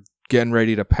are getting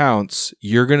ready to pounce,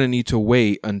 you're going to need to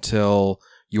wait until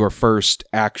your first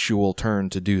actual turn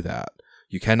to do that.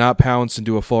 You cannot pounce and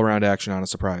do a full round action on a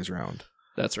surprise round.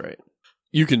 That's right.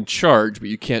 You can charge, but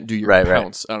you can't do your Right.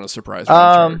 pounce on a surprise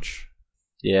round charge.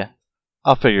 Yeah.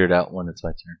 I'll figure it out when it's my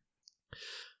turn.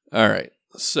 All right.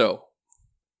 So,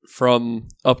 from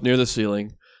up near the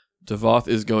ceiling, Devoth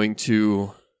is going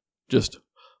to just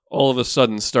all of a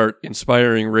sudden start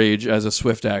inspiring rage as a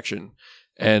swift action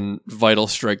and vital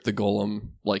strike the golem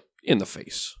like in the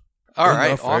face. All In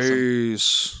right, the awesome.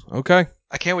 face. Okay.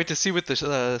 I can't wait to see what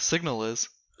the signal is.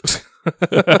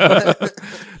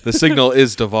 The signal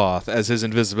is Devoth as his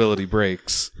invisibility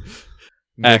breaks.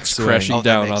 Axe Next crashing Oh, that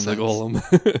down makes on the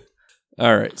sense. golem.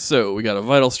 All right, so we got a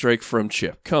vital strike from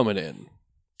Chip coming in.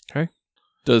 Okay.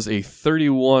 Does a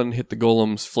 31 hit the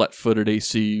golem's flat-footed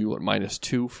AC,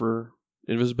 -2 for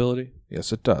invisibility?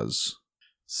 Yes, it does.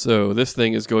 So this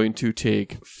thing is going to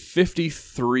take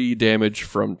 53 damage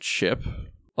from Chip,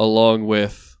 along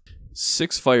with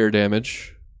 6 fire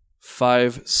damage,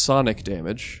 5 sonic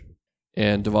damage,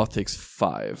 and Devoth takes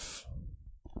 5.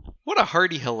 What a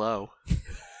hearty hello.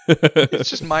 He's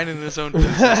just minding his own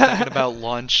business, thinking about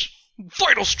lunch.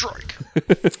 Vital strike.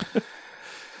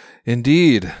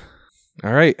 Indeed.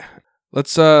 All right.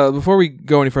 Let's before we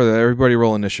go any further, everybody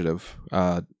roll initiative.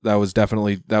 That was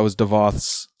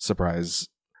Devoth's surprise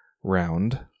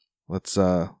round. Let's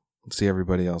see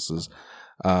everybody else's.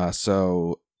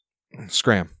 So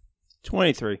Scram.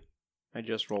 23. I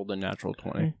just rolled a natural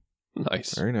 20.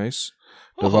 Nice. Very nice.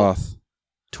 Oh. Devoth.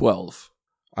 12.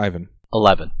 Ivan.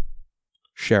 11.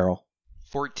 Cheryl.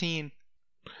 14.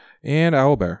 And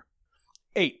Owlbear.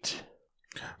 8.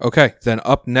 Okay, then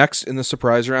up next in the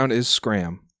surprise round is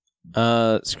Scram.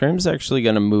 Scram's actually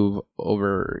going to move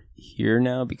over here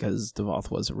now because Devoth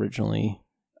was originally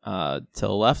to the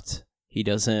left. He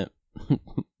doesn't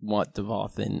want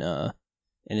Devoth in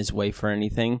his way for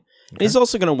anything. And he's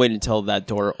also going to wait until that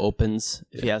door opens.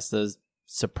 If he has to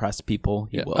suppress people,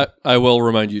 he will. I will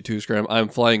remind you too, Scram. I'm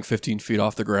flying 15 feet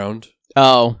off the ground.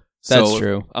 Oh, that's so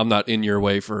true. I'm not in your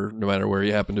way for no matter where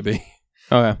you happen to be.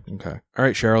 Okay. Okay. All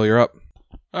right, Cheryl, you're up.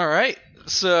 All right.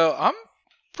 So I'm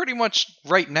pretty much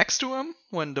right next to him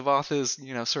when Devoth is,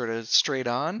 sort of straight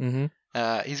on.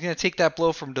 Mm-hmm. He's going to take that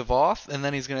blow from Devoth, and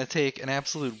then he's going to take an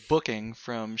absolute booking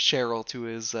from Cheryl to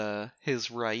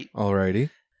his right. Alrighty.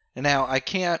 And now I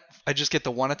just get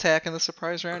the one attack in the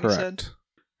surprise round, you said? Correct.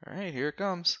 All right, here it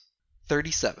comes.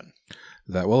 37.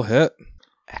 That will hit.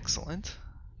 Excellent.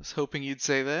 I was hoping you'd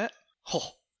say that.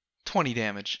 Oh, 20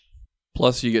 damage.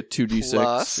 Plus you get 2d6.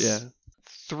 Plus Yeah.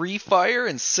 3 fire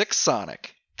and 6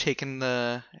 sonic. Taking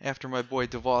after my boy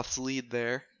Devoth's lead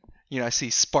there. I see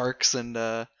sparks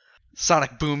and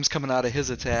sonic booms coming out of his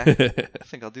attack. I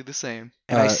think I'll do the same.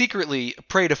 And I secretly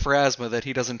pray to Pharasma that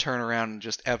he doesn't turn around and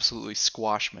just absolutely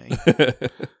squash me.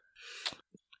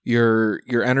 Your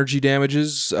energy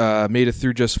damages made it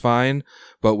through just fine,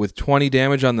 but with 20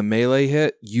 damage on the melee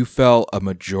hit, you felt a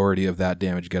majority of that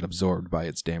damage get absorbed by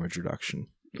its damage reduction.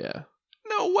 Yeah.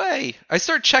 No way! I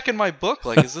start checking my book,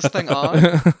 like, is this thing on?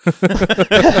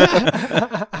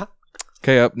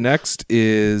 Okay, up next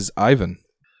is Ivan.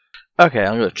 Okay,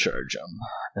 I'm going to charge him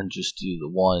and just do the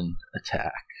one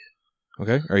attack.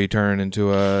 Okay. Are you turning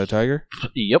into a tiger?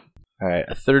 Yep. All right,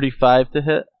 a 35 to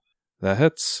hit, That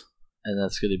hits. and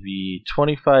that's going to be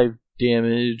 25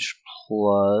 damage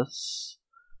plus.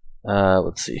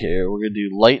 Let's see here. We're going to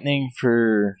do lightning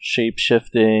for shape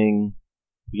shifting.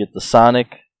 We get the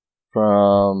sonic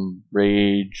from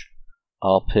rage.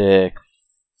 I'll pick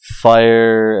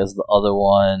fire as the other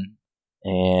one,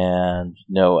 and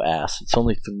no acid. It's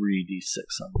only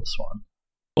 3d6 on this one.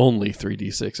 Only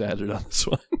 3d6 added on this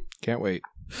one. Can't wait.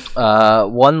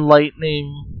 1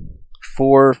 lightning,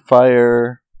 4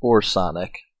 fire, 4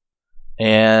 sonic,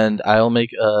 and I'll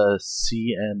make a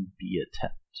CMB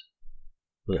attempt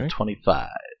with Okay. a 25.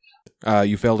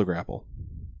 You fail to grapple.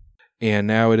 And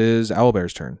now it is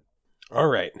Owlbear's turn. All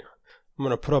right. I'm going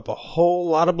to put up a whole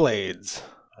lot of blades.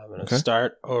 I'm going to Okay.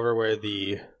 start over where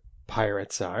the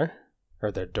pirates are,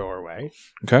 or their doorway.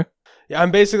 Okay. Yeah,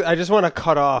 I just want to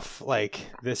cut off, like,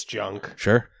 this junk.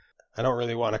 Sure. I don't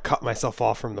really want to cut myself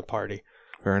off from the party.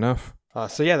 Fair enough.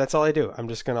 So yeah, that's all I do. I'm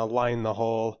just going to line the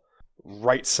whole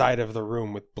right side of the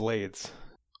room with blades.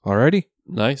 Alrighty.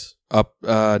 Nice. Up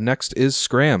next is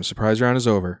Scram. Surprise round is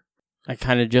over. I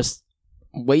kind of just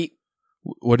wait.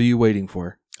 What are you waiting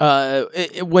for?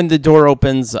 When the door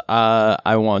opens,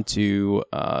 I want to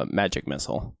magic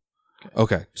missile.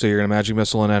 Okay. So you're going to magic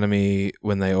missile an enemy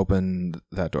when they open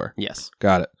that door. Yes.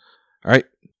 Got it. All right.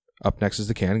 Up next is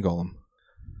the cannon golem.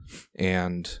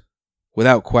 And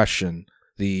without question,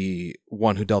 the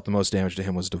one who dealt the most damage to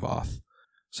him was Devoth.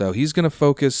 So he's going to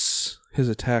focus his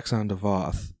attacks on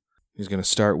Devoth. He's going to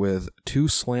start with 2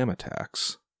 slam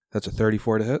attacks. That's a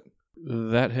 34 to hit.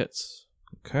 That hits.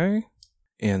 Okay.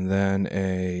 And then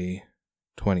a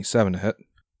 27 to hit.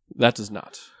 That does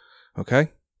not.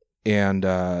 Okay. And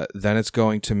then it's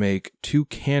going to make 2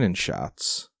 cannon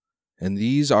shots. And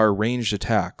these are ranged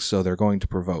attacks, so they're going to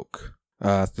provoke.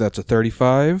 That's a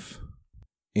 35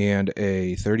 and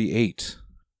a 38.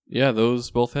 Yeah,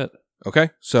 those both hit. Okay.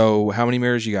 So how many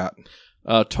mirrors you got?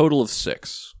 Total of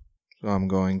 6. So I'm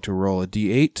going to roll a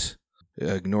d8.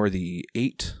 Ignore the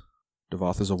 8.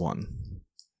 Devoth is a 1.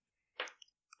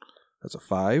 That's a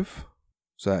 5.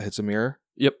 So that hits a mirror.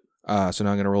 Yep. So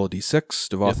now I'm going to roll a d6.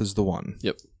 Devoth Yep. is the 1.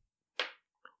 Yep.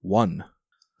 1.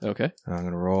 Okay. And I'm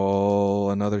going to roll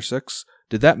another 6.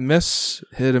 Did that miss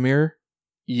hit a mirror?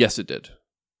 Yes, it did.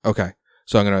 Okay.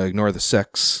 So I'm going to ignore the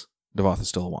 6. Devoth is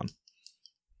still a 1.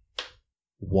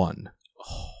 1.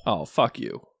 Oh, fuck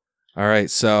you. All right.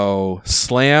 So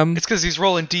slam. It's because he's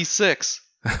rolling d6.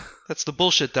 That's the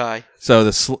bullshit die. So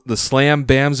the slam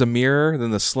bams a mirror,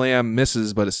 then the slam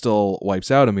misses, but it still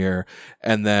wipes out a mirror,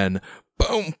 and then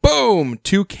boom, boom,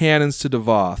 2 cannons to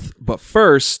Devoth. But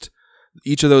first,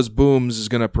 each of those booms is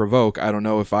going to provoke. I don't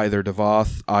know if either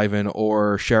Devoth, Ivan,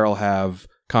 or Cheryl have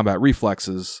combat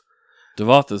reflexes.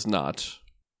 Devoth does not.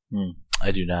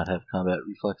 I do not have combat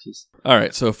reflexes. All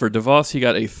right, so for Devoth, he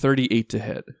got a 38 to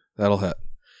hit. That'll hit.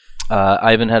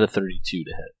 Ivan had a 32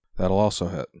 to hit. That'll also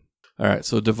hit. All right,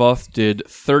 so Devoth did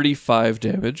 35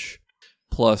 damage,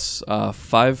 plus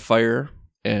 5 fire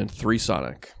and 3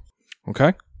 sonic.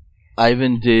 Okay.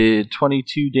 Ivan did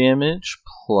 22 damage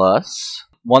plus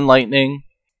 1 lightning,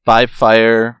 5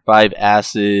 fire, 5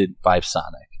 acid, 5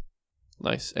 sonic.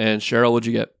 Nice. And Cheryl, what'd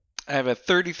you get? I have a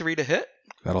 33 to hit.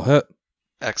 That'll hit.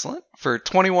 Excellent. For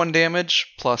 21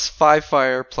 damage, plus 5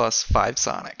 fire, plus 5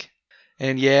 sonic.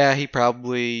 And yeah, he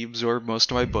probably absorbed most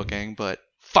of my booking, but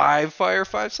 5 fire,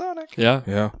 5 sonic. Yeah.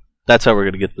 Yeah. That's how we're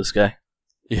going to get this guy.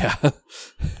 Yeah.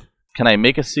 Can I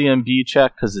make a CMB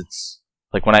check? Because it's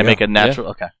like when I Yeah. make a natural.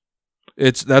 Okay.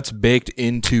 That's baked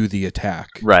into the attack.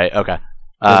 Right. Okay.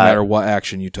 Doesn't matter what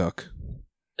action you took.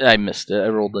 I missed it. I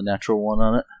rolled the natural 1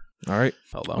 on it. All right.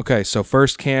 Hold on. Okay, so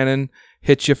first cannon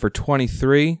hits you for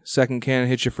 23. Second cannon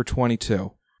hits you for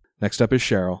 22. Next up is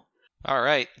Cheryl.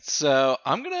 Alright, so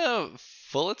I'm gonna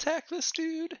full attack this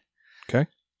dude. Okay.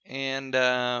 And,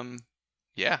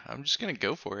 yeah, I'm just gonna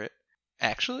go for it.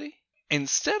 Actually,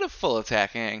 instead of full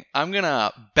attacking, I'm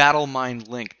gonna Battle Mind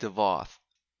Link Devoth.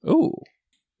 Ooh.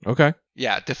 Okay.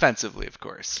 Yeah, defensively, of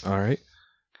course. All right.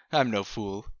 I'm no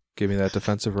fool. Give me that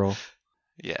defensive roll.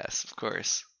 Yes, of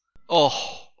course.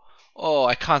 Oh,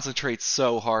 I concentrate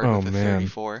so hard Oh, with the man.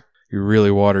 34. You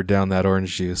really watered down that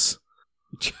orange juice.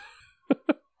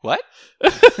 What?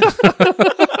 Is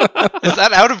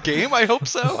that out of game? I hope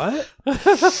so. What?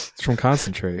 It's from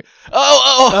Concentrate.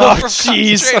 Oh, from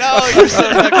jeez. Concentrate. Oh, you're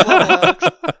so next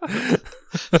level,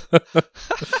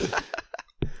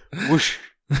 Alex. Whoosh.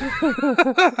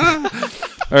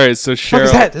 All right, so What is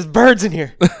Cheryl, that? There's birds in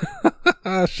here.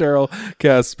 Cheryl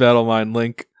casts Battle Mind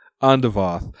Link on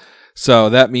Devoth. So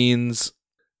that means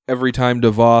every time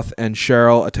Devoth and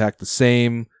Cheryl attack the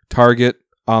same target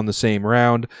on the same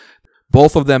round,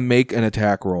 both of them make an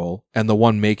attack roll, and the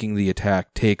one making the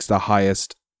attack takes the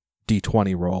highest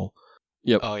d20 roll.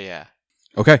 Yep. Oh, yeah.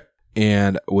 Okay.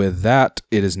 And with that,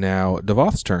 it is now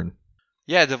Devoth's turn.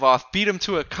 Yeah, Devoth, beat him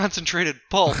to a concentrated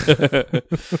pulp.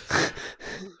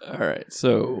 All right,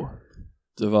 so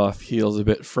Devoth heals a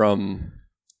bit from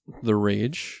the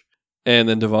rage, and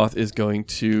then Devoth is going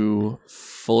to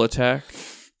full attack.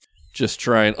 Just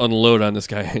try and unload on this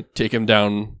guy, take him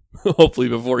down, hopefully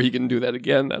before he can do that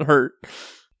again. That hurt.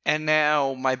 And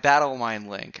now my Battle Mind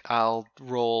Link. I'll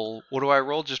roll... What do I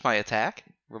roll? Just my attack?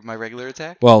 My regular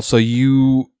attack? Well, so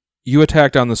you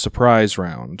attacked on the surprise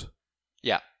round.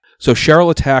 Yeah. So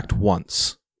Cheryl attacked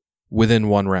once within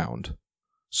one round.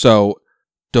 So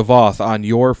Devoth, on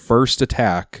your first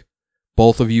attack,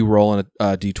 both of you roll a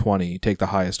d20, take the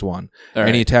highest one. All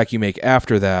Any right. attack you make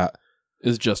after that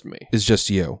Is just me. is just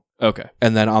you. Okay.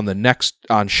 And then on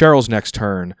Cheryl's next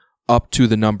turn, up to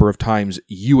the number of times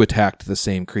you attacked the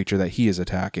same creature that he is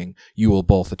attacking, you will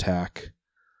both attack.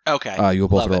 Okay. You will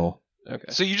both Love it. roll. Okay.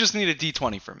 So you just need a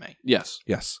d20 from me. Yes.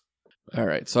 Yes. All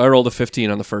right. So I rolled a 15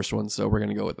 on the first one, so we're going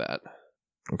to go with that.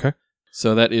 Okay.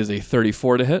 So that is a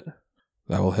 34 to hit.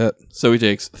 That will hit. So he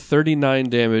takes 39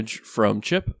 damage from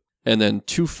Chip, and then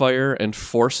 2 fire and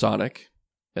 4 sonic,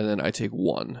 and then I take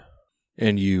 1.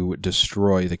 And you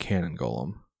destroy the cannon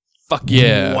golem. Fuck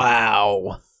yeah.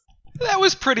 Wow. That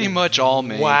was pretty much all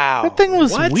me. Wow. That thing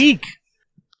was What? weak.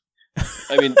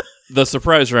 I mean, the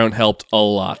surprise round helped a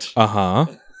lot. Uh-huh.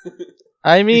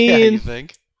 I Yeah, mean, you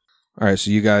think? All right,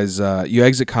 so you guys, you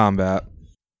exit combat.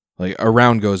 Like, a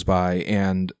round goes by,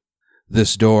 and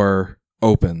this door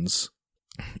opens.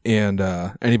 And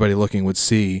anybody looking would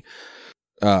see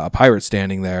a pirate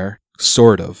standing there,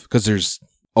 sort of, because there's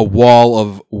a wall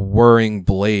of whirring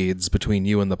blades between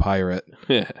you and the pirate.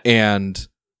 And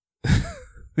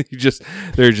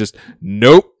they're just,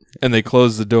 nope, and they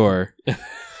close the door.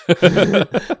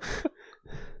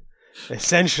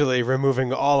 Essentially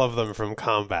removing all of them from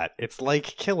combat. It's like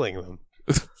killing them.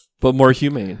 But more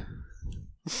humane.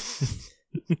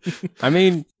 I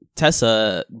mean,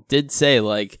 Tessa did say,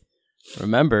 like,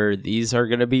 remember, these are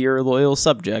going to be your loyal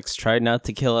subjects. Try not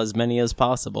to kill as many as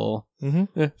possible. Mm-hmm.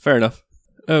 Yeah, fair enough.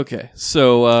 Okay,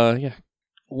 so, yeah.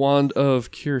 Wand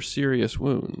of Cure Serious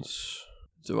Wounds.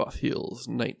 Devoth heals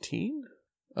 19.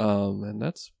 And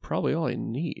that's probably all I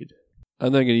need.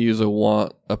 I'm then going to use a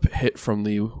hit from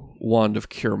the Wand of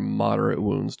Cure Moderate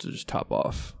Wounds to just top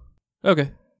off. Okay,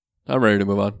 I'm ready to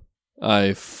move on.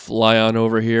 I fly on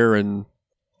over here and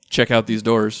check out these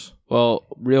doors. Well,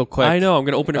 real quick. I know, I'm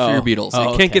going to open it for your beetles. I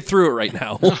okay. can't get through it right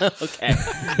now. Okay.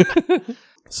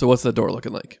 So what's that door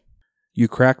looking like? You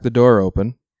crack the door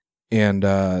open, and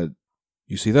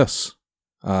you see this.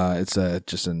 It's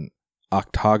just an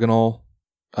octagonal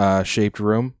shaped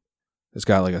room. It's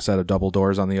got like a set of double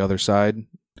doors on the other side.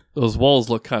 Those walls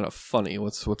look kind of funny.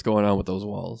 What's going on with those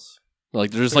walls?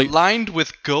 Like they're just They're like lined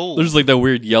with gold. there's like that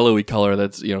weird yellowy color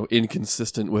that's,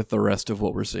 inconsistent with the rest of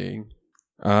what we're seeing.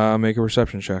 Make a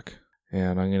perception check,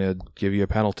 and I'm going to give you a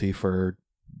penalty for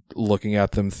looking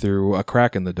at them through a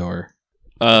crack in the door.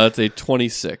 It's a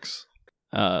 26.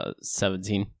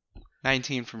 17.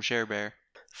 19 from Share Bear.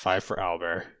 5 for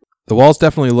Owlbear. The walls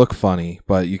definitely look funny,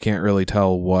 but you can't really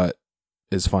tell what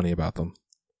is funny about them.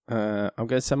 I'm going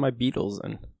to send my beetles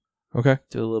in. Okay.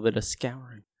 Do a little bit of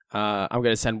scouring. I'm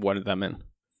going to send one of them in.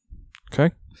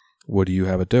 Okay. What do you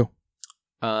have it do?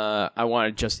 I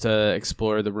wanted just to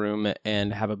explore the room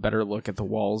and have a better look at the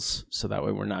walls, so that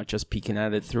way we're not just peeking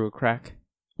at it through a crack.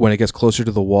 When it gets closer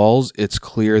to the walls, it's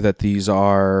clear that these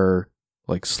are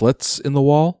like slits in the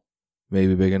wall,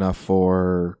 maybe big enough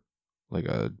for like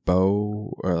a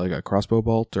bow or like a crossbow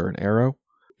bolt or an arrow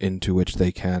into which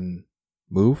they can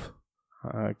move.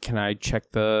 Can I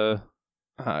check the...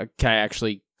 can I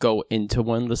actually go into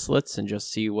one of the slits and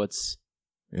just see what's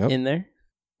in there?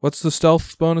 What's the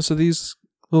stealth bonus of these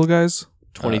little guys?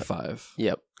 25.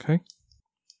 Yep. Okay.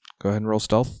 Go ahead and roll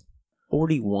stealth.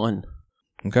 41.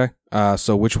 Okay.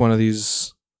 So which one of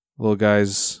these little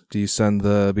guys do you send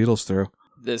the beetles through?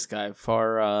 This guy,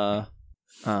 far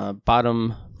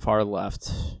bottom, far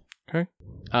left. Okay.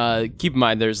 Keep in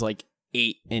mind, there's like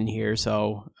 8 in here,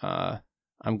 so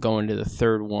I'm going to the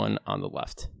third one on the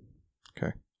left.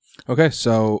 Okay,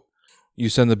 so you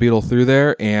send the beetle through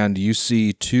there, and you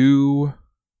see 2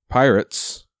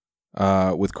 pirates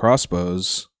with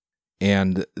crossbows,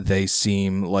 and they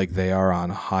seem like they are on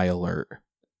high alert.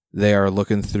 They are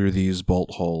looking through these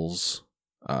bolt holes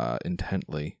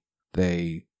intently.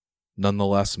 They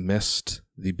nonetheless missed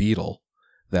the beetle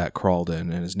that crawled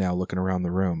in and is now looking around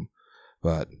the room,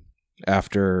 but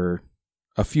after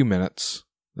a few minutes,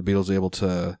 the beetle's able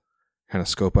to kind of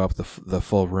scope up the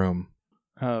full room.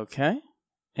 Okay.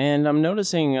 And I'm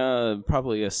noticing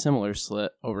probably a similar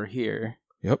slit over here.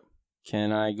 Yep.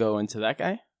 Can I go into that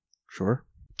guy? Sure.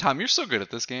 Tom, you're so good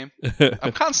at this game.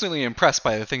 I'm constantly impressed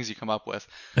by the things you come up with.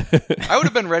 I would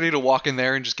have been ready to walk in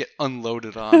there and just get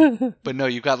unloaded on. But no,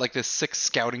 you've got like this sick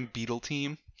scouting beetle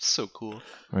team. So cool.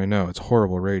 I know, it's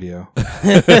horrible radio.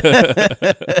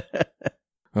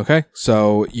 Okay,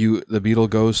 so the beetle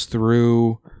goes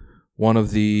through one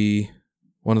of the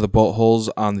bolt holes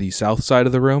on the south side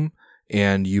of the room,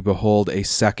 and you behold a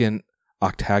second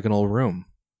octagonal room.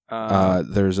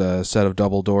 There's a set of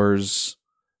double doors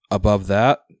above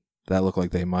that look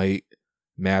like they might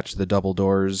match the double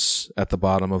doors at the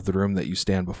bottom of the room that you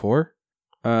stand before.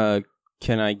 Can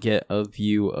I get a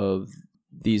view of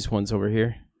these ones over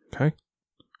here? Okay.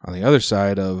 On the other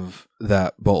side of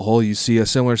that bolt hole, you see a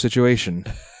similar situation.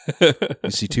 You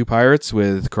see two pirates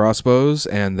with crossbows,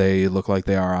 and they look like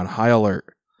they are on high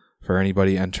alert for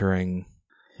anybody entering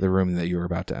the room that you were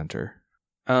about to enter.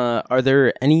 Are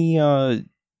there any...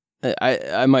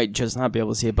 I might just not be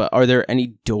able to see it, but are there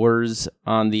any doors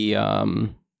on the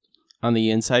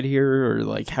inside here, or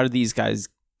like how do these guys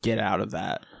get out of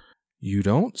that? You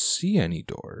don't see any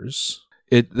doors.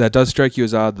 That does strike you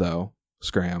as odd, though,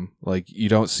 Scram. Like, you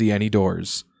don't see any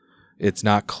doors. It's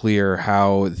not clear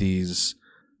how these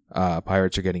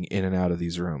pirates are getting in and out of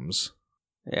these rooms.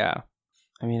 Yeah,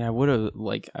 I mean, I would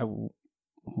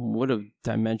have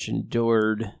dimension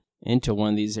doored into one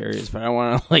of these areas, but I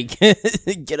want to like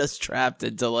get us trapped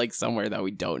into like somewhere that we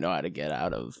don't know how to get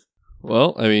out of.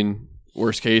 Well, I mean,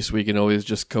 worst case, we can always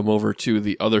just come over to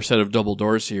the other set of double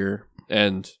doors here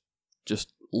and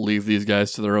just leave these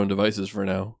guys to their own devices for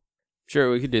now.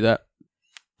 Sure, we could do that.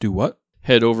 Do what?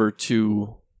 Head over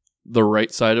to the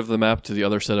right side of the map to the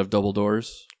other set of double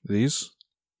doors. These?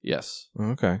 Yes.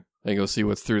 Okay. And go see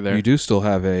what's through there. You do still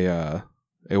have a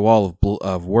wall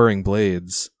of whirring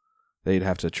blades that you'd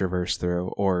have to traverse through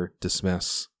or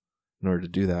dismiss in order to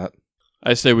do that.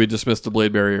 I say we dismiss the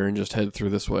blade barrier and just head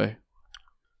through this way.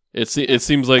 It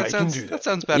seems like That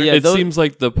sounds better. Yeah, it seems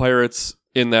like the pirates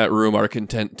in that room are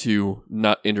content to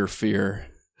not interfere.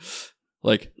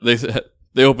 Like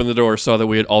they opened the door, saw that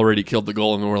we had already killed the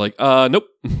golem, and were like, nope.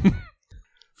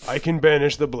 I can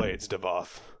banish the blades,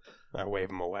 Devoth. I wave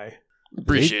them away.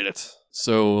 Appreciate it.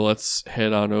 So let's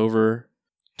head on over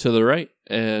to the right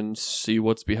and see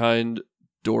what's behind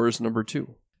doors number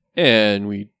 2. And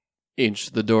we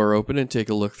inch the door open and take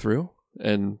a look through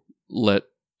and let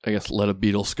a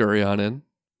beetle scurry on in.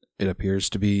 It appears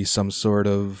to be some sort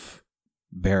of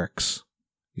barracks.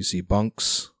 You see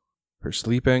bunks for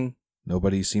sleeping.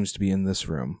 Nobody seems to be in this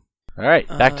room. All right,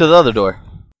 back to the other door.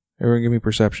 Everyone give me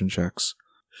perception checks.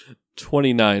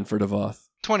 29 for Devoth.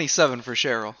 27 for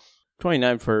Cheryl.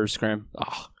 29 for Scram.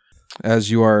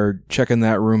 As you are checking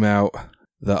that room out,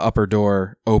 the upper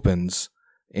door opens,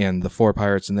 and the 4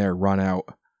 pirates in there run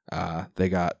out. They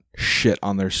got shit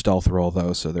on their stealth roll,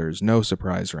 though, so there's no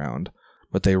surprise round.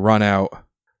 But they run out,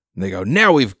 and they go,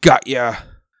 "Now we've got ya!"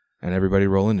 And everybody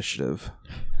roll initiative.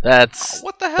 That's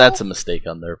What the hell? that's a mistake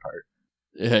on their part.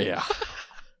 Yeah.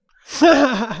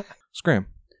 Scram.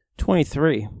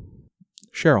 23.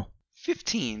 Cheryl.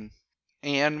 15.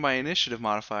 And my initiative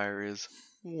modifier is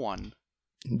 1.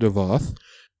 Devoth.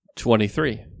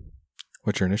 23.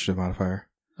 What's your initiative modifier?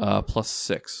 Plus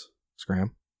 6.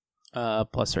 Scram.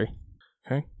 Plus 3.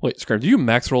 Okay. Wait, Scram, do you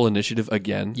max roll initiative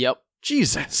again? Yep.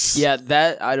 Jesus. Yeah,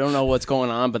 that I don't know what's going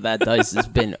on, but that dice has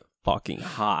been fucking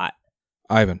hot.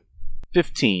 Ivan.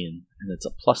 15, and it's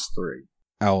a +3.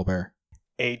 Owlbear.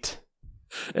 8.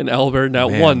 And Albert now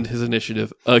Man. won his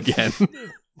initiative again.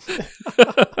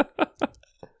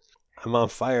 I'm on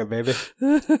fire, baby.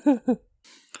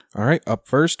 All right, up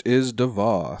first is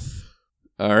Devoth.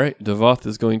 All right, Devoth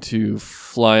is going to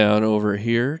fly on over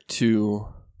here to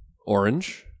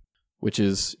Orange, which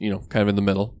is, kind of in the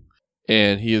middle.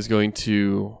 And he is going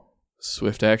to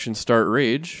swift action start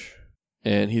Rage,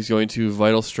 and he's going to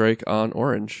Vital Strike on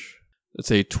Orange.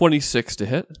 That's a 26 to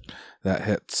hit. That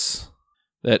hits.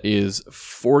 That is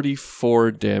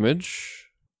 44 damage.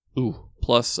 Ooh.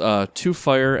 Plus 2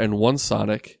 fire and 1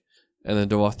 sonic. And then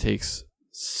Devoth takes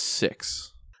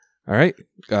 6. All right,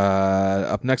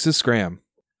 up next is Scram.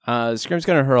 Scram's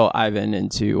gonna hurl Ivan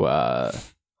into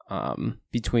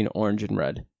between orange and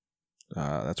red.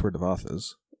 That's where Devoth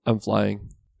is. I'm flying.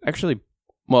 Actually,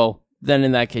 well, then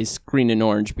in that case, green and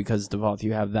orange, because Devoth,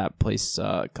 you have that place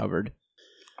covered.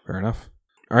 Fair enough.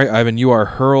 All right, Ivan, you are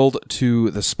hurled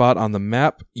to the spot on the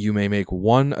map. You may make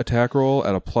 1 attack roll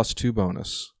at a +2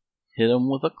 bonus. Hit him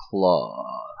with a claw.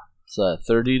 It's a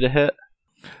 30 to hit.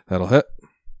 That'll hit.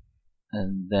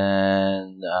 And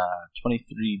then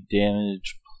 23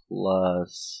 damage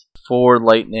plus 4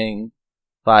 lightning,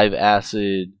 5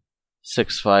 acid,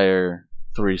 6 fire,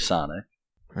 3 sonic.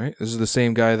 All right. This is the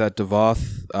same guy that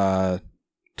Devoth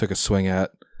took a swing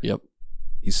at. Yep.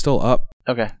 He's still up.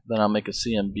 Okay, then I'll make a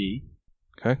CMB.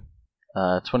 Okay.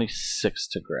 26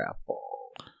 to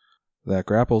grapple. That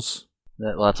grapples.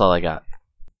 Well, that's all I got.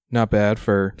 Not bad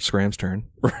for Scram's turn.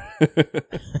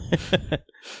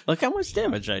 Look how much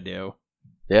damage I do.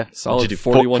 Yeah. Solid Did you do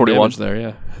 41 damage there,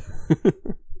 yeah.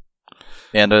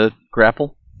 And a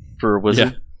grapple for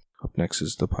wizard. Yeah. Up next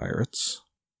is the pirates.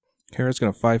 Kara's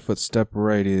going to 5-foot step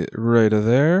right of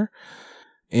there.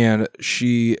 And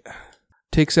she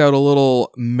takes out a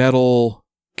little metal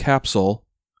capsule,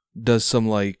 does some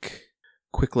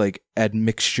quick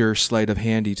admixture sleight of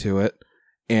handy to it,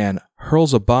 and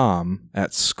hurls a bomb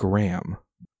at Scram.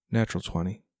 Natural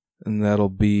 20. And that'll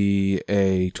be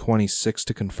a 26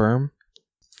 to confirm.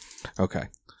 Okay.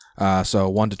 So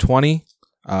 1 to 20.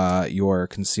 Your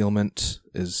concealment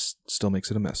still makes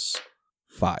it a miss.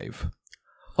 5.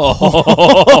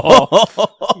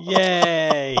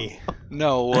 Yay!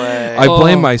 No way. I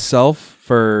blame myself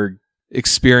for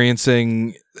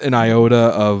experiencing an iota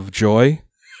of joy.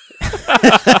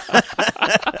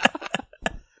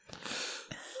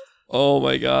 Oh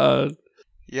my god.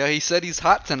 Yeah, he said he's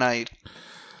hot tonight.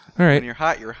 All right. When you're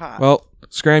hot, you're hot. Well,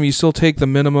 Scram, you still take the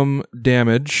minimum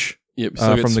damage Yep,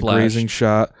 so from the splashed. grazing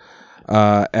shot.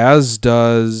 As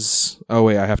does... Oh,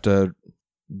 wait, I have to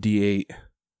D8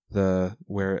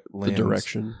 where it The lands.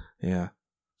 direction. Yeah.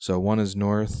 So 1 is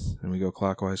north, and we go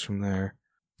clockwise from there.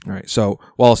 All right. So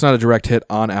while it's not a direct hit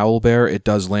on Owlbear, it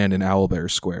does land in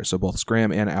Owlbear's square. So both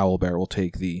Scram and Owlbear will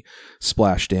take the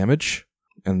splash damage.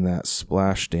 And that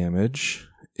splash damage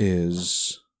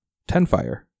is 10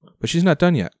 fire. But she's not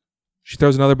done yet. She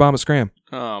throws another bomb at Scram.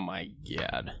 Oh my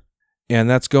god. And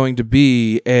that's going to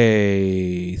be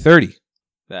a 30.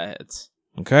 That hits.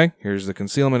 Okay. Here's the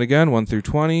concealment again. 1 through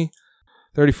 20.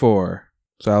 34.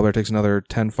 So Owlbear takes another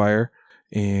 10 fire.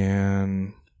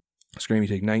 And Scram, you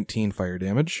take 19 fire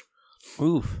damage.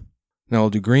 Oof. Now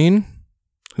we'll do Green,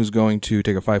 who's going to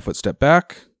take a 5-foot step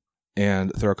back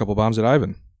and throw a couple bombs at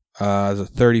Ivan. Is a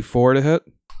 34 to hit?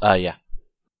 Yeah.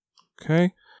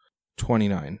 Okay.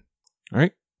 29. All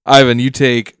right. Ivan, you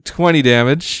take 20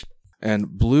 damage. And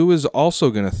Blue is also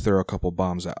going to throw a couple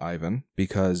bombs at Ivan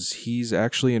because he's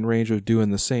actually in range of doing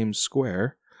the same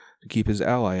square to keep his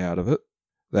ally out of it.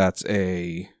 That's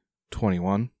a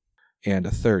 21 and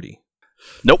a 30.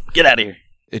 Nope, get out of here.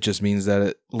 It just means that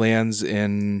it lands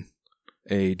in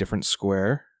a different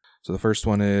square. So the first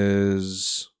one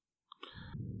is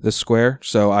this square.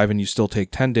 So Ivan, you still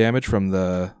take 10 damage from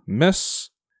the miss.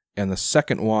 And the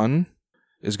second one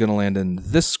is going to land in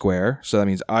this square. So that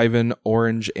means Ivan,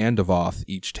 Orange, and Devoth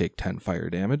each take 10 fire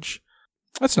damage.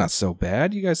 That's not so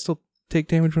bad. You guys still take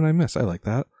damage when I miss. I like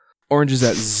that. Orange is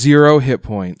at 0 hit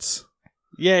points.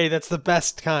 Yay, that's the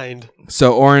best kind.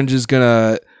 So Orange is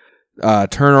going to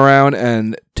turn around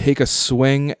and take a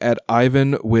swing at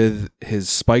Ivan with his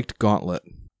spiked gauntlet.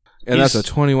 And that's a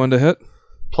 21 to hit.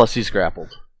 Plus he's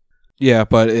grappled. Yeah,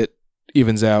 but it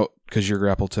evens out because you're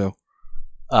grappled too.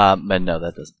 And no,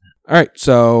 that doesn't. All right,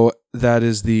 so that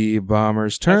is the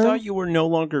bomber's turn. I thought you were no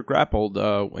longer grappled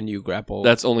when you grappled.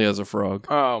 That's only as a frog.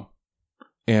 Oh.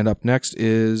 And up next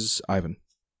is Ivan.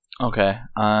 Okay,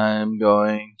 I'm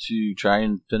going to try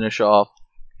and finish off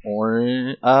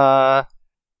Orange.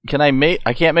 Can I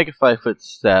can't make a 5-foot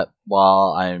step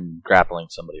while I'm grappling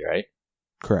somebody, right?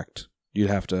 Correct.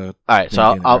 You'd have to All right, so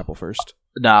maintain the I'll grapple first.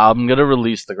 no, I'm gonna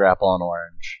release the grapple on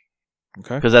Orange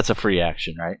Okay. because that's a free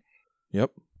action, right?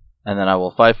 Yep. And then I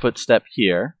will 5-foot step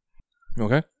here,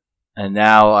 Okay. and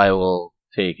now I will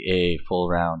take a full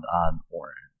round on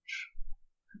Orange.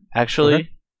 Actually, Okay.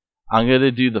 I'm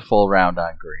gonna do the full round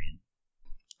on Green.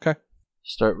 Okay.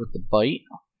 Start with the bite.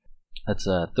 That's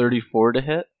a 34 to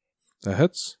hit. That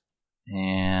hits.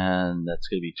 And that's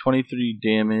going to be 23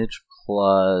 damage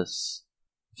plus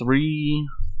 3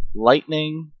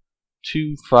 lightning,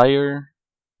 2 fire,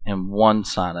 and 1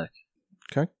 sonic.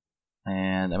 Okay.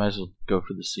 And I might as well go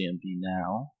for the CMB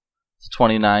now. It's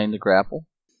 29 to grapple.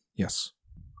 Yes.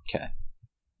 Okay.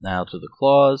 Now to the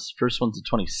claws. First one's a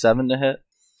 27 to hit.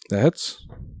 That hits.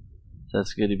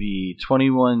 That's going to be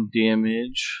 21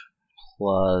 damage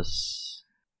plus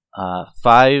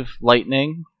 5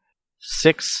 lightning,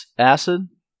 6 acid,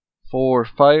 4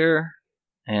 fire,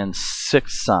 and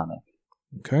 6 sonic.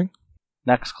 Okay.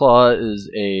 Next claw is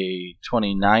a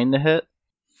 29 to hit.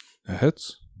 That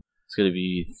hits. It's going to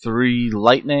be 3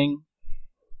 lightning,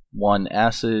 1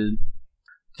 acid,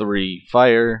 3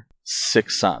 fire,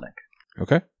 6 sonic.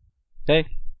 Okay. Okay.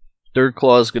 Third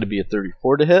claw is going to be a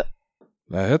 34 to hit.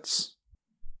 That hits.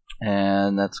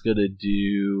 And that's going to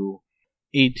do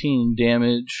 18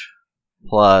 damage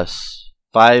plus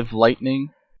 5 lightning,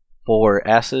 4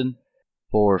 acid,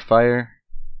 4 fire,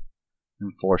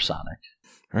 and 4 sonic.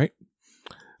 All right.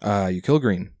 You kill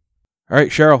Green. All right,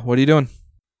 Cheryl, what are you doing?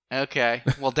 Okay.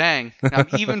 Well, dang. Now I'm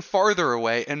even farther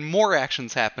away, and more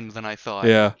actions happened than I thought.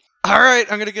 Yeah. All right,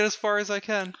 I'm gonna get as far as I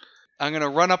can. I'm gonna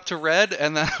run up to Red,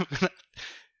 and then I'm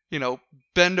gonna,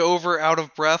 bend over out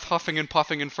of breath, huffing and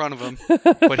puffing in front of him.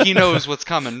 But he knows what's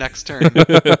coming next turn.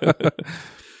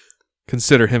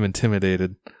 Consider him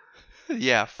intimidated.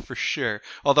 Yeah, for sure.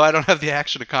 Although I don't have the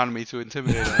action economy to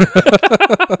intimidate him.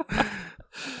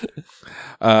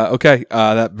 Okay,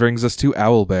 that brings us to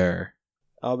Owlbear.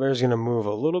 Owlbear's going to move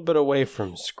a little bit away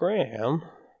from Scram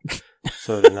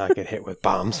so to not get hit with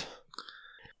bombs.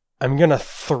 I'm going to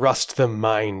thrust the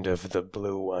mind of the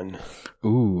blue one.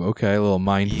 Ooh, okay, a little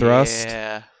mind thrust.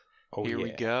 Yeah. Oh, Here we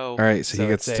yeah. go. All right, so he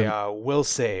it's gets to... a will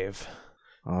save.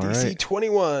 All DC right.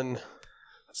 21.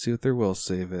 Let's see what their will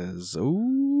save is.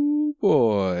 Ooh,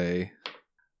 boy.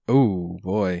 Ooh,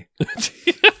 boy.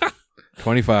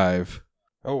 25.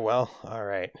 Oh, well. All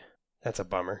right. That's a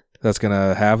bummer. That's going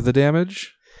to have the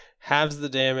damage? Halves the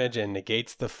damage and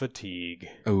negates the fatigue.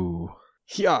 Ooh.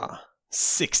 Yeah.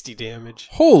 60 damage.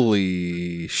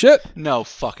 Holy shit. No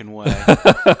fucking way.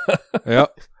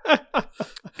 Yep.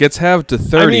 Gets halved to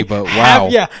 30, I mean, but wow.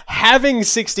 having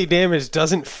 60 damage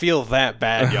doesn't feel that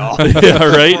bad, y'all. Yeah,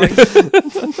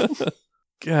 right?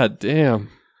 God damn.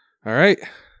 All right.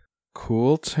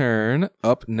 Cool turn.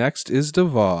 Up next is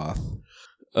Devoth.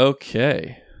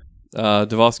 Okay.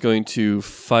 Devoth's going to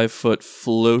 5-foot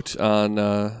float on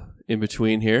in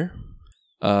between here.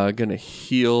 Gonna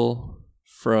heal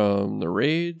from the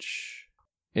rage.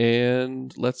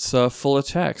 And let's full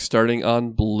attack, starting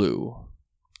on blue.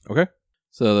 Okay.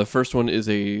 So the first one is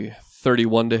a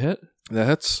 31 to hit. That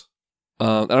hits.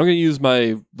 And I'm going to use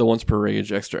the once per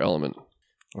rage extra element.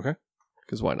 Okay.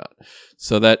 Because why not?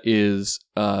 So that is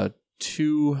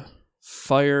 2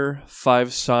 fire,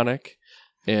 5 sonic,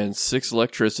 and 6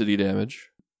 electricity damage.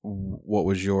 What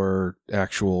was your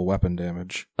actual weapon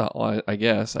damage? Oh, I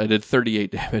guess. I did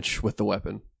 38 damage with the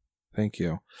weapon. Thank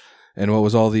you. And what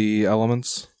was all the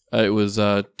elements? It was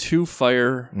 2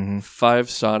 fire, Mm-hmm. 5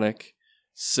 sonic,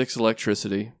 6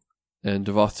 electricity, and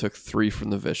Devoth took 3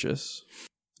 from the vicious.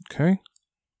 Okay.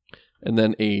 And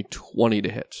then a 20 to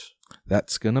hit.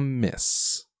 That's going to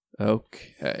miss.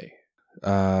 Okay.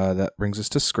 That brings us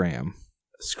to Scram.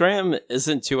 Scram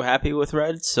isn't too happy with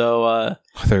Red, so Oh,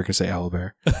 they were going to say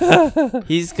Owlbear.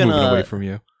 he's Moving away gonna from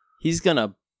you.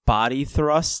 body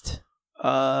thrust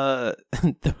the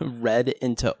Red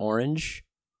into orange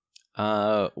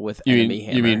with enemy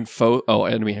hammer. You mean foe? Oh,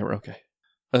 enemy hammer. Okay.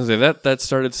 I was gonna say that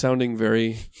started sounding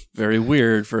very, very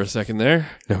weird for a second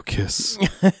there. No kiss.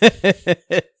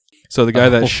 So the guy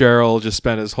that Cheryl just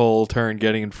spent his whole turn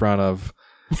getting in front of.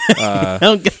 I'm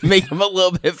gonna make him a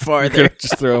little bit farther.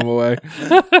 Just throw him away.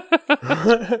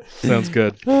 Sounds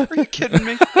good. Are you kidding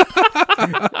me?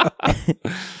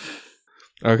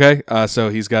 Okay, so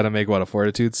he's got to make what, a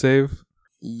fortitude save?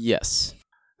 Yes,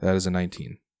 That is a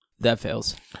 19. that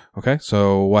fails. Okay,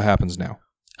 so what happens now?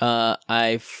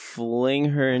 I fling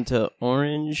her into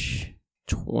orange.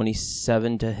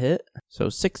 27 to hit, so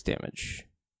 6 damage.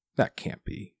 That can't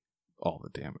be all the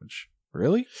damage.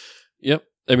 Really? Yep.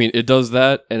 I mean, it does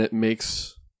that, and it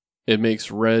makes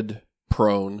Red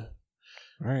prone,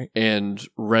 All right. and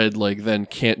Red then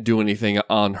can't do anything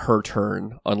on her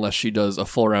turn unless she does a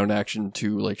full round action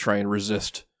to try and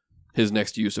resist his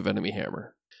next use of enemy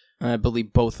hammer. I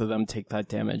believe both of them take that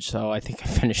damage, so I think I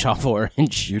finish off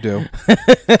orange. You do.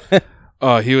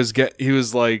 He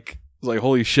was like,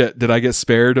 holy shit, did I get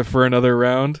spared for another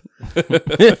round?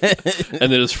 And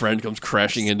then his friend comes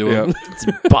crashing into him. Yep. It's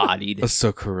bodied. That's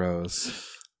so corrose.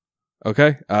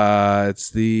 Okay,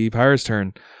 it's the Pyre's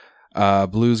turn.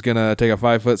 Blue's gonna take a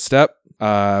 5-foot step,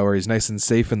 where he's nice and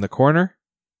safe in the corner.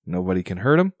 Nobody can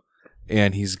hurt him,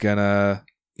 and he's gonna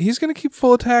keep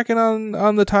full attacking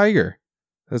on the tiger.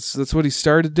 That's what he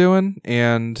started doing,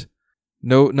 and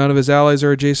none of his allies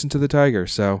are adjacent to the tiger,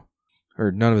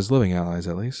 or none of his living allies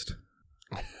at least.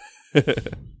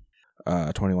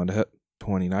 21 to hit,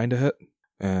 29 to hit,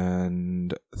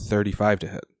 and 35 to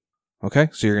hit. Okay,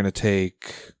 so you're gonna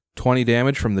take 20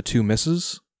 damage from the 2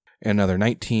 misses, and another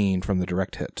 19 from the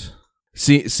direct hit.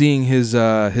 Seeing his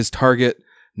target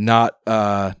not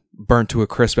burnt to a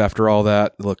crisp after all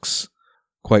that, looks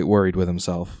quite worried with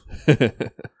himself.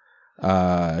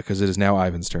 Because it is now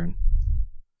Ivan's turn.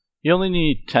 You only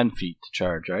need 10 feet to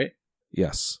charge, right?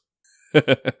 Yes.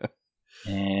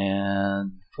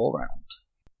 And full round.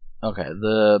 Okay,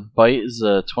 the bite is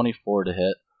a 24 to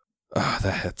hit. Ah,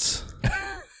 that hits.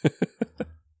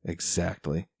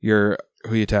 Exactly. Who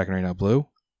are you attacking right now? Blue?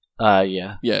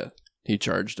 Yeah. Yeah, he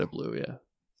charged at blue, yeah.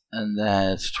 And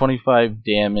then it's 25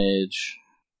 damage,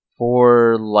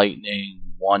 4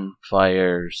 lightning, 1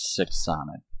 fire, 6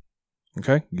 sonic.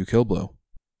 Okay, you kill Blue.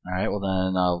 Alright, well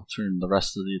then I'll turn the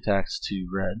rest of the attacks to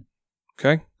red.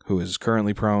 Okay, who is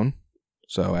currently prone.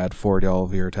 So add 4 to all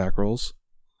of your attack rolls.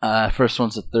 First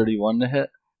one's a 31 to hit.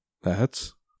 That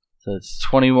hits. So it's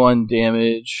 21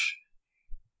 damage,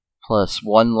 plus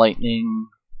 1 lightning,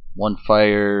 1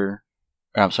 fire,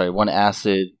 1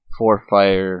 acid, 4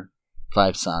 fire,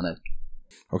 5 sonic.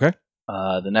 Okay.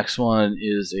 The next one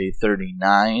is a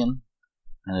 39,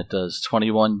 and it does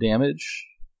 21 damage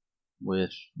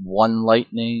with 1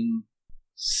 lightning,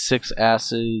 6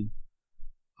 acid,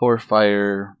 4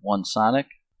 fire, 1 sonic.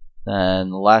 Then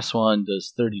the last one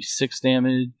does 36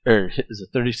 damage, is a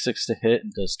 36 to hit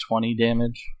and does 20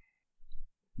 damage.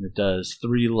 And it does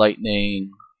 3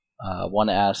 lightning, 1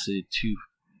 acid,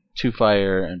 2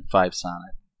 fire, and 5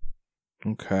 sonic.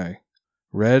 Okay.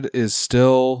 Red is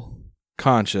still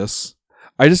conscious.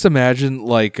 I just imagine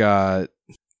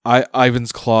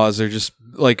Ivan's claws are just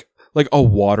like a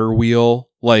water wheel.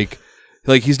 Like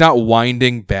he's not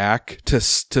winding back to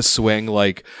swing.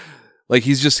 Like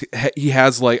he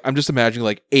has I'm just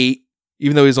imagining 8.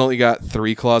 Even though he's only got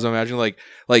 3 claws, I'm imagining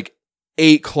like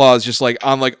 8 claws just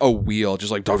on a wheel,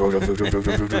 just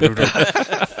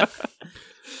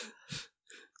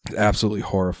absolutely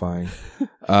horrifying.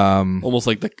 Almost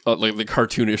like the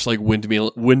cartoonish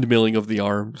windmilling of the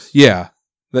arms. Yeah,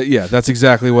 that's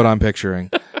exactly what I'm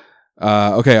picturing.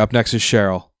 Okay, up next is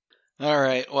Cheryl. All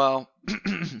right, well,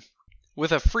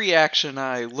 with a free action,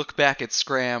 I look back at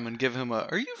Scram and give him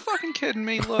 "Are you fucking kidding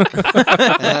me?" look, and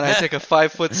then I take a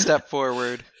 5-foot step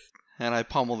forward and I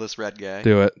pummel this red guy.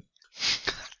 Do it.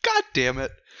 God damn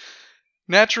it!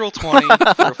 Natural 20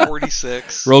 for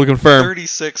 46. Roll to confirm.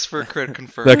 36 for crit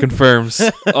confirm. That confirms.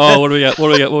 Oh, what do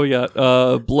we got?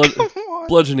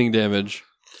 Bludgeoning damage.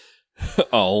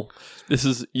 Oh,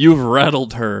 you've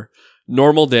rattled her.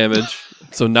 Normal damage,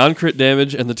 so non-crit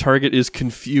damage, and the target is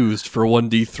confused for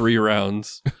 1d3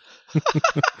 rounds.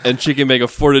 And she can make a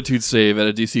fortitude save at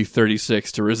a DC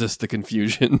 36 to resist the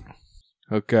confusion.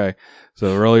 Okay,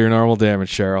 so roll your normal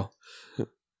damage, Cheryl.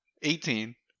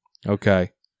 18.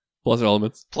 Okay. Plus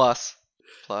elements. Plus.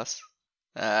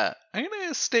 I'm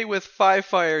gonna stay with 5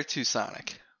 fire, 2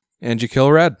 sonic. And you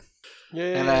kill Red.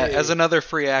 Yay. And as another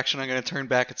free action, I'm gonna turn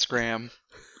back at Scram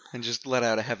and just let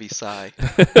out a heavy sigh,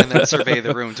 and then survey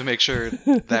the room to make sure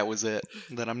that was it,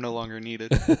 that I'm no longer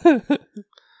needed.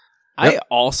 I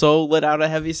also let out a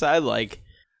heavy sigh.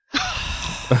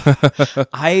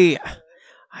 I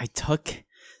took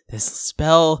this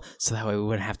spell so that way we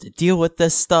wouldn't have to deal with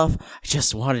this stuff. I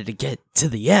just wanted to get to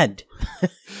the end.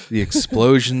 The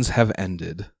explosions have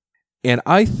ended. And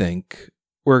I think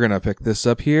we're going to pick this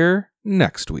up here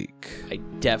next week. I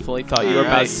definitely thought you were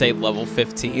about to say level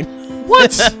 15.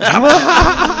 What?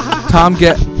 Tom,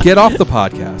 get off the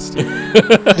podcast.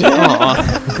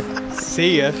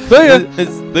 See ya. See ya.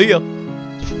 See ya.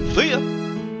 See ya.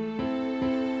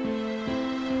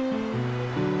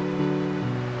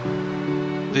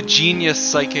 The genius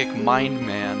psychic mind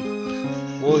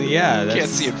man. Well, yeah, Can't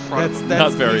see in front of him.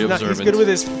 Not very he's observant. He's good with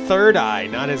his third eye,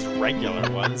 not his regular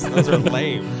ones. Those are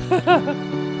lame.